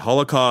 the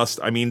Holocaust.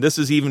 I mean, this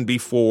is even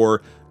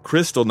before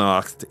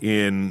Kristallnacht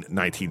in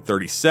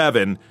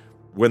 1937,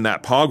 when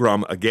that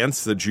pogrom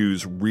against the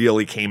Jews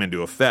really came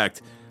into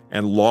effect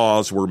and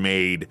laws were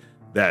made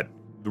that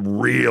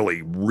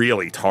really,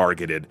 really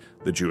targeted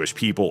the Jewish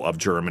people of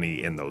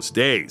Germany in those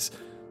days.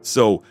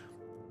 So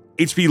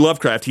H.P.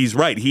 Lovecraft, he's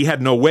right. He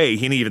had no way,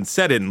 he even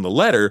said it in the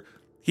letter,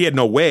 he had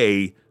no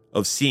way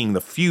of seeing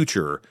the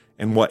future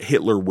and what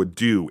Hitler would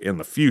do in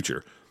the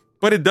future.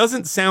 But it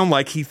doesn't sound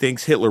like he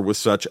thinks Hitler was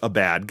such a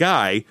bad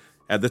guy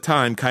at the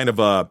time, kind of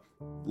a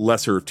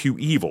lesser of two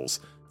evils.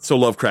 So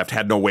Lovecraft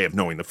had no way of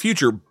knowing the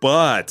future,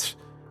 but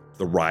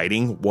the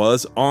writing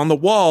was on the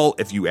wall,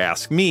 if you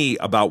ask me,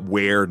 about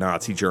where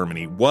Nazi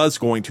Germany was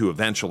going to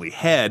eventually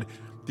head,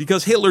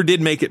 because Hitler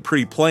did make it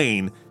pretty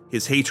plain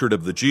his hatred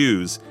of the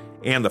Jews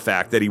and the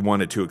fact that he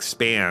wanted to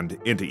expand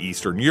into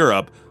Eastern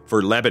Europe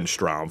for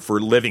Lebensraum,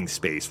 for living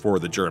space for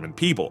the German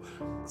people.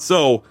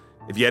 So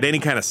if you had any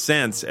kind of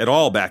sense at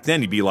all back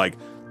then, you'd be like,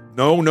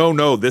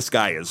 no, this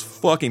guy is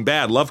fucking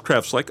bad.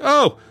 Lovecraft's like,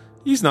 oh,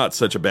 he's not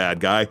such a bad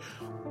guy.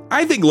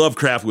 I think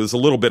Lovecraft was a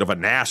little bit of a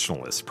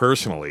nationalist,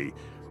 personally.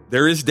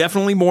 There is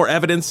definitely more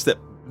evidence that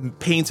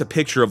paints a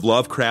picture of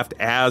Lovecraft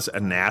as a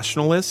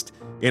nationalist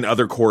in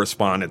other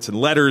correspondence and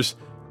letters,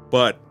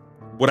 but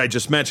what I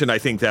just mentioned, I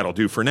think that'll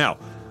do for now.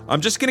 I'm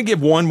just going to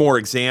give one more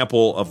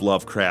example of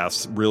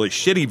Lovecraft's really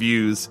shitty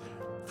views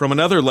from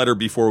another letter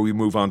before we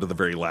move on to the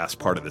very last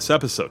part of this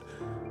episode.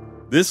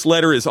 This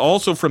letter is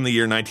also from the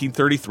year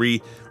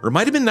 1933, or it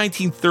might have been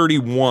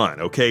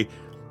 1931, okay?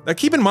 Now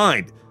keep in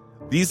mind,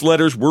 these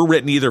letters were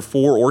written either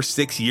 4 or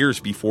 6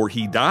 years before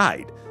he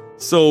died.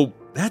 So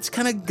that's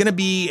kind of going to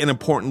be an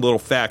important little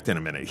fact in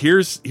a minute.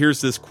 Here's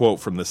this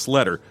quote from this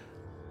letter.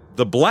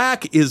 "The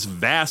black is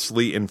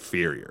vastly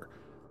inferior.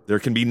 There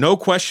can be no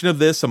question of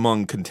this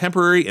among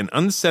contemporary and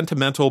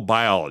unsentimental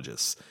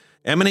biologists,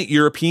 eminent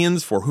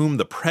Europeans for whom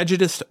the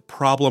prejudiced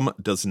problem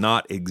does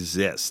not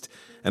exist."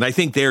 And I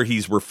think there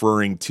he's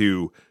referring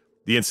to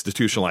the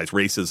institutionalized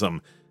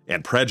racism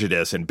and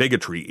prejudice and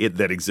bigotry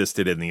that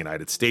existed in the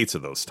United States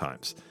of those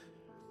times.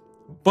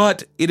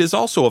 But it is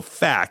also a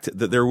fact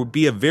that there would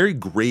be a very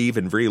grave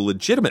and very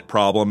legitimate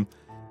problem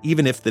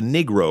even if the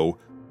Negro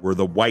were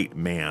the white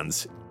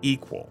man's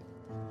equal.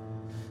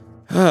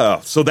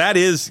 So that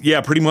is,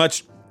 pretty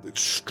much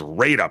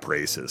straight up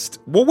racist.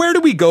 Well, where do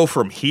we go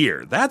from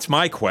here? That's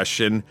my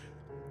question.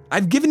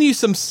 I've given you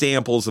some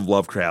samples of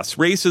Lovecraft's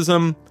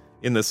racism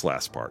in this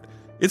last part.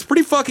 It's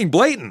pretty fucking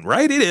blatant,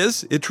 right? It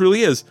is. It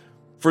truly is.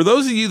 For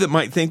those of you that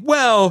might think,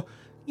 well,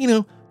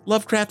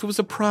 Lovecraft was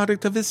a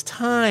product of his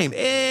time.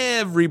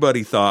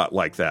 Everybody thought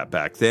like that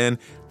back then.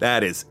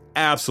 That is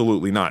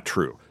absolutely not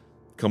true.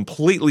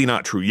 Completely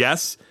not true.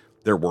 Yes,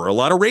 there were a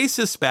lot of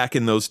racists back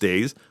in those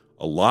days,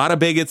 a lot of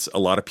bigots, a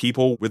lot of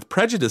people with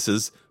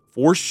prejudices,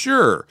 for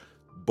sure.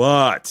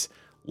 But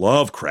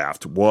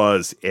Lovecraft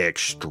was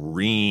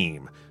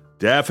extreme,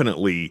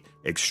 definitely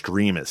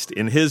extremist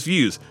in his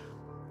views.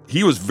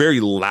 He was very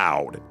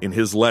loud in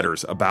his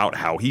letters about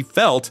how he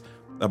felt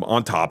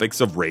on topics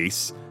of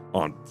race,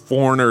 on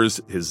foreigners,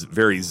 his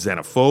very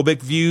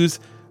xenophobic views,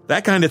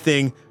 that kind of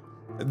thing.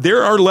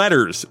 There are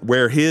letters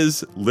where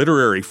his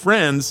literary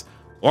friends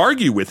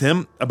argue with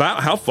him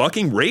about how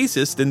fucking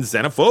racist and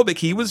xenophobic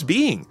he was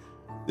being.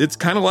 It's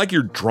kind of like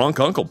your drunk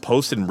uncle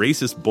posting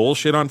racist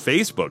bullshit on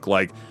Facebook,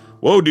 like,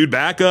 whoa, dude,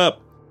 back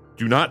up.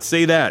 Do not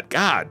say that.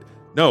 God,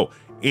 no.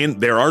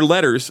 And there are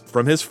letters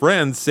from his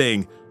friends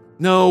saying,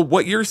 no,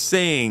 what you're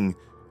saying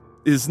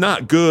is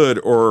not good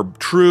or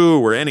true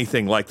or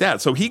anything like that.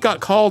 So he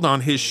got called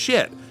on his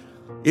shit.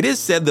 It is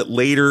said that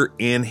later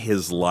in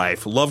his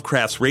life,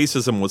 Lovecraft's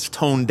racism was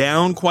toned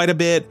down quite a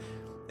bit,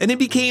 and he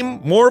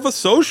became more of a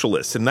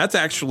socialist, and that's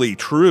actually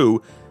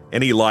true,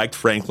 and he liked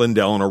Franklin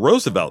Delano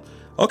Roosevelt.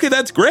 Okay,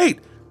 that's great.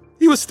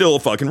 He was still a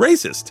fucking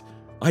racist.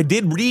 I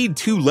did read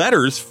 2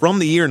 letters from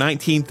the year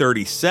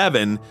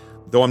 1937,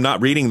 though I'm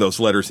not reading those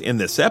letters in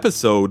this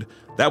episode.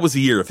 That was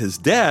the year of his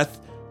death.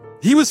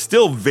 He was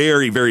still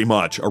very, very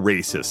much a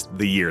racist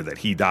the year that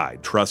he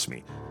died, trust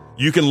me.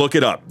 You can look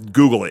it up,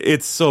 Google it.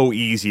 It's so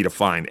easy to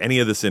find any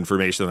of this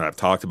information that I've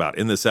talked about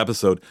in this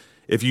episode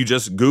if you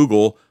just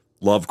Google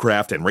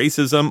Lovecraft and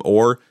racism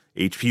or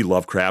H.P.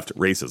 Lovecraft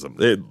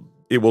racism.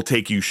 It will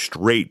take you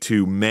straight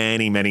to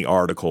many, many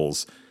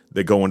articles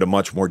that go into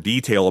much more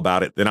detail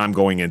about it than I'm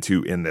going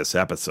into in this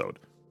episode.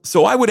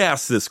 So I would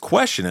ask this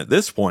question at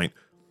this point,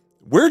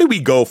 where do we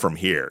go from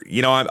here?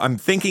 You know, I'm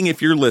thinking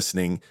if you're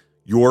listening,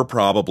 you're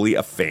probably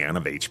a fan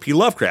of H.P.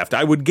 Lovecraft.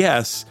 I would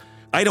guess.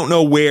 I don't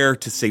know where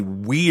to say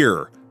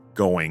we're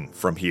going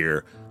from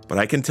here, but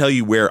I can tell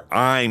you where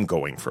I'm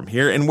going from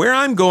here. And where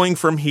I'm going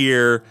from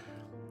here,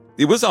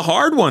 it was a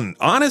hard one,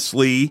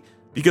 honestly,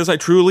 because I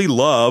truly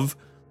love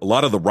a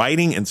lot of the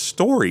writing and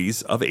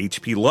stories of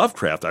H.P.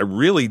 Lovecraft. I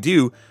really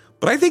do,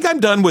 but I think I'm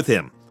done with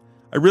him.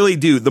 I really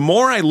do. The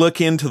more I look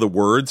into the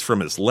words from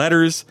his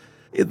letters,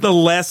 the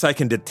less I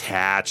can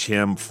detach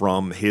him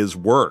from his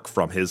work,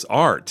 from his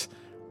art.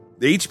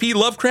 H.P.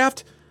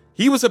 Lovecraft,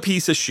 he was a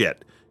piece of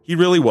shit. He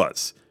really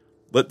was.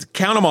 Let's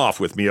count him off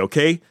with me,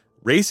 okay?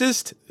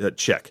 Racist?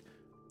 Check.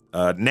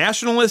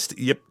 Nationalist?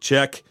 Yep,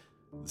 check.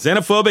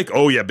 Xenophobic?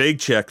 Oh yeah, big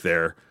check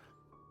there.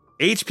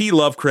 H.P.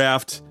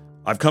 Lovecraft,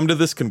 I've come to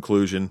this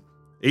conclusion.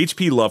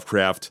 H.P.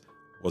 Lovecraft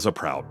was a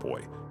Proud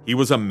Boy. He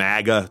was a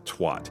MAGA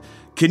twat.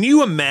 Can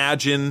you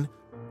imagine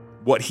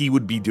what he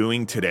would be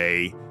doing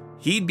today?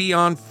 He'd be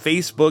on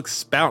Facebook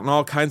spouting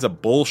all kinds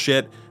of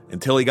bullshit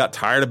until he got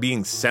tired of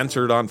being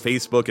censored on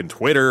Facebook and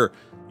Twitter,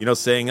 you know,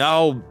 saying,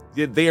 oh,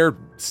 they're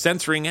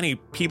censoring any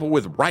people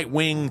with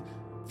right-wing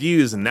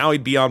views. And now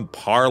he'd be on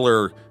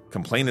Parler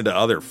complaining to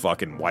other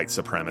fucking white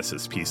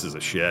supremacist pieces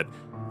of shit.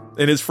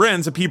 And his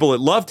friends, the people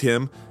that loved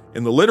him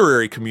in the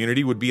literary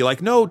community, would be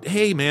like, no,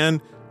 hey,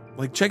 man,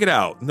 like, check it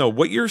out. No,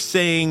 what you're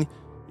saying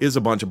is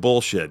a bunch of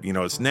bullshit. You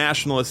know, it's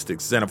nationalist,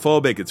 it's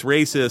xenophobic, it's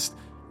racist.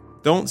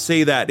 Don't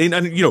say that.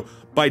 And, you know,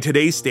 by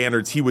today's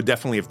standards, he would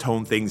definitely have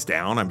toned things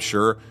down, I'm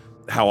sure,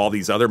 how all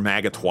these other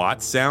MAGA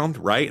twats sound,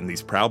 right? And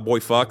these Proud Boy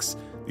fucks,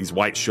 these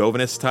white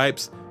chauvinist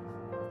types.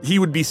 He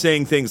would be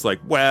saying things like,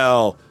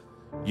 well,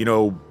 you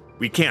know,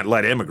 we can't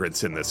let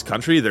immigrants in this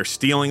country. They're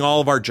stealing all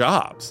of our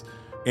jobs.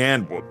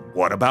 And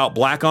what about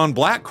black on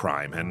black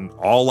crime and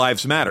all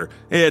lives matter?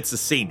 It's the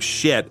same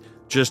shit,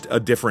 just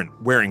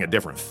wearing a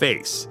different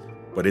face.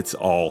 But it's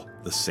all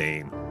the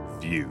same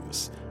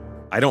views.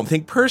 I don't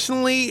think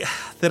personally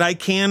that I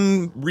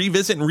can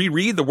revisit and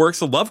reread the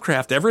works of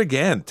Lovecraft ever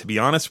again, to be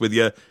honest with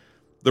you.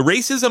 The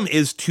racism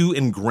is too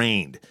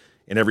ingrained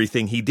in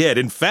everything he did.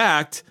 In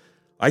fact,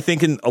 I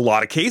think in a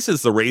lot of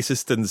cases, the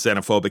racist and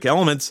xenophobic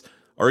elements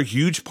are a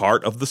huge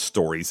part of the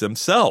stories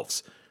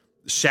themselves.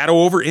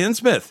 Shadow over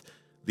Innsmouth,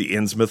 the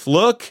Innsmouth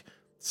look.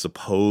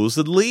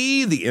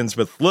 Supposedly, the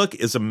Innsmouth look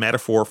is a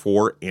metaphor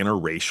for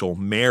interracial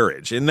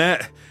marriage. And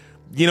that,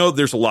 you know,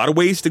 there's a lot of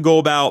ways to go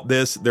about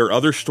this. There are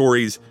other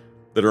stories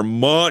that are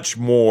much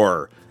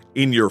more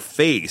in your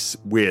face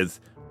with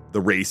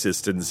the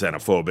racist and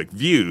xenophobic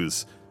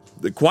views.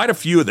 Quite a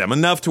few of them,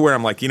 enough to where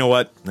I'm like, you know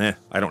what?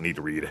 I don't need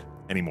to read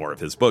any more of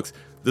his books.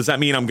 Does that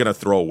mean I'm going to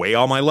throw away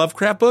all my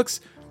Lovecraft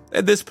books?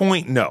 At this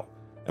point, no.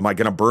 Am I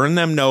going to burn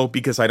them? No,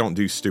 because I don't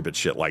do stupid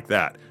shit like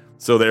that.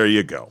 So there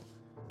you go.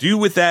 Do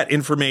with that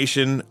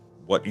information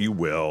what you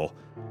will.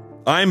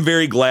 I'm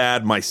very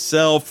glad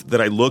myself that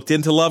I looked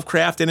into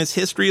Lovecraft and his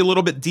history a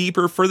little bit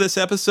deeper for this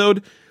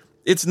episode.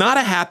 It's not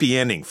a happy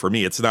ending for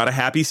me. It's not a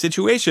happy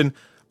situation,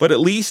 but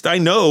at least I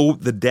know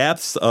the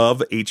depths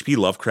of H.P.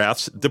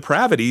 Lovecraft's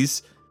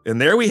depravities,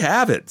 and there we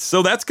have it.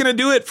 So that's going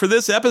to do it for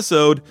this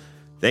episode.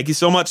 Thank you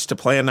so much to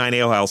Plan 9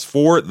 Ale House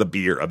for the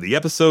beer of the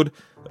episode.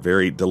 A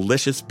very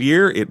delicious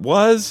beer it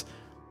was.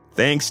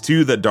 Thanks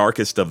to the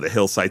Darkest of the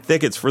Hillside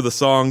Thickets for the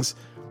songs.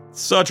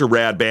 Such a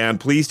rad band.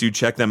 Please do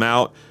check them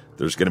out.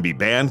 There's going to be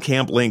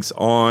Bandcamp links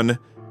on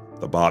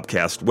the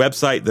Bobcast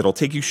website that'll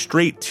take you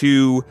straight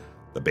to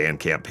the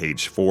Bandcamp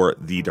page for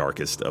the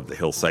Darkest of the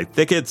Hillside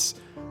Thickets.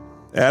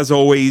 As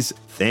always,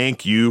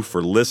 thank you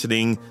for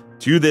listening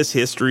to this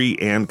history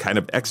and kind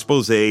of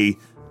expose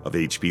of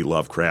H.P.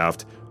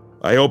 Lovecraft.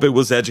 I hope it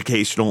was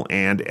educational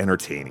and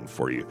entertaining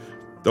for you.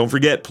 Don't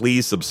forget,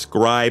 please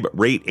subscribe,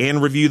 rate,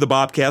 and review the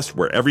Bobcast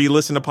wherever you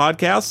listen to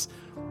podcasts.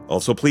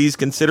 Also, please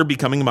consider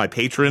becoming my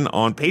patron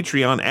on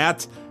Patreon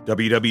at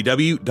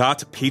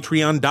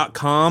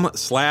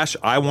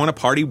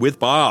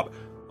www.patreon.com/IWannaPartyWithBob.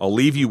 I'll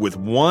leave you with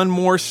one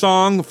more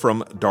song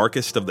from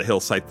Darkest of the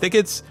Hillside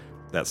Thickets.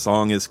 That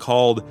song is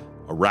called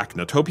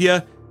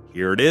Arachnotopia.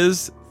 Here it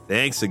is.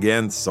 Thanks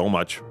again so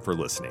much for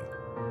listening.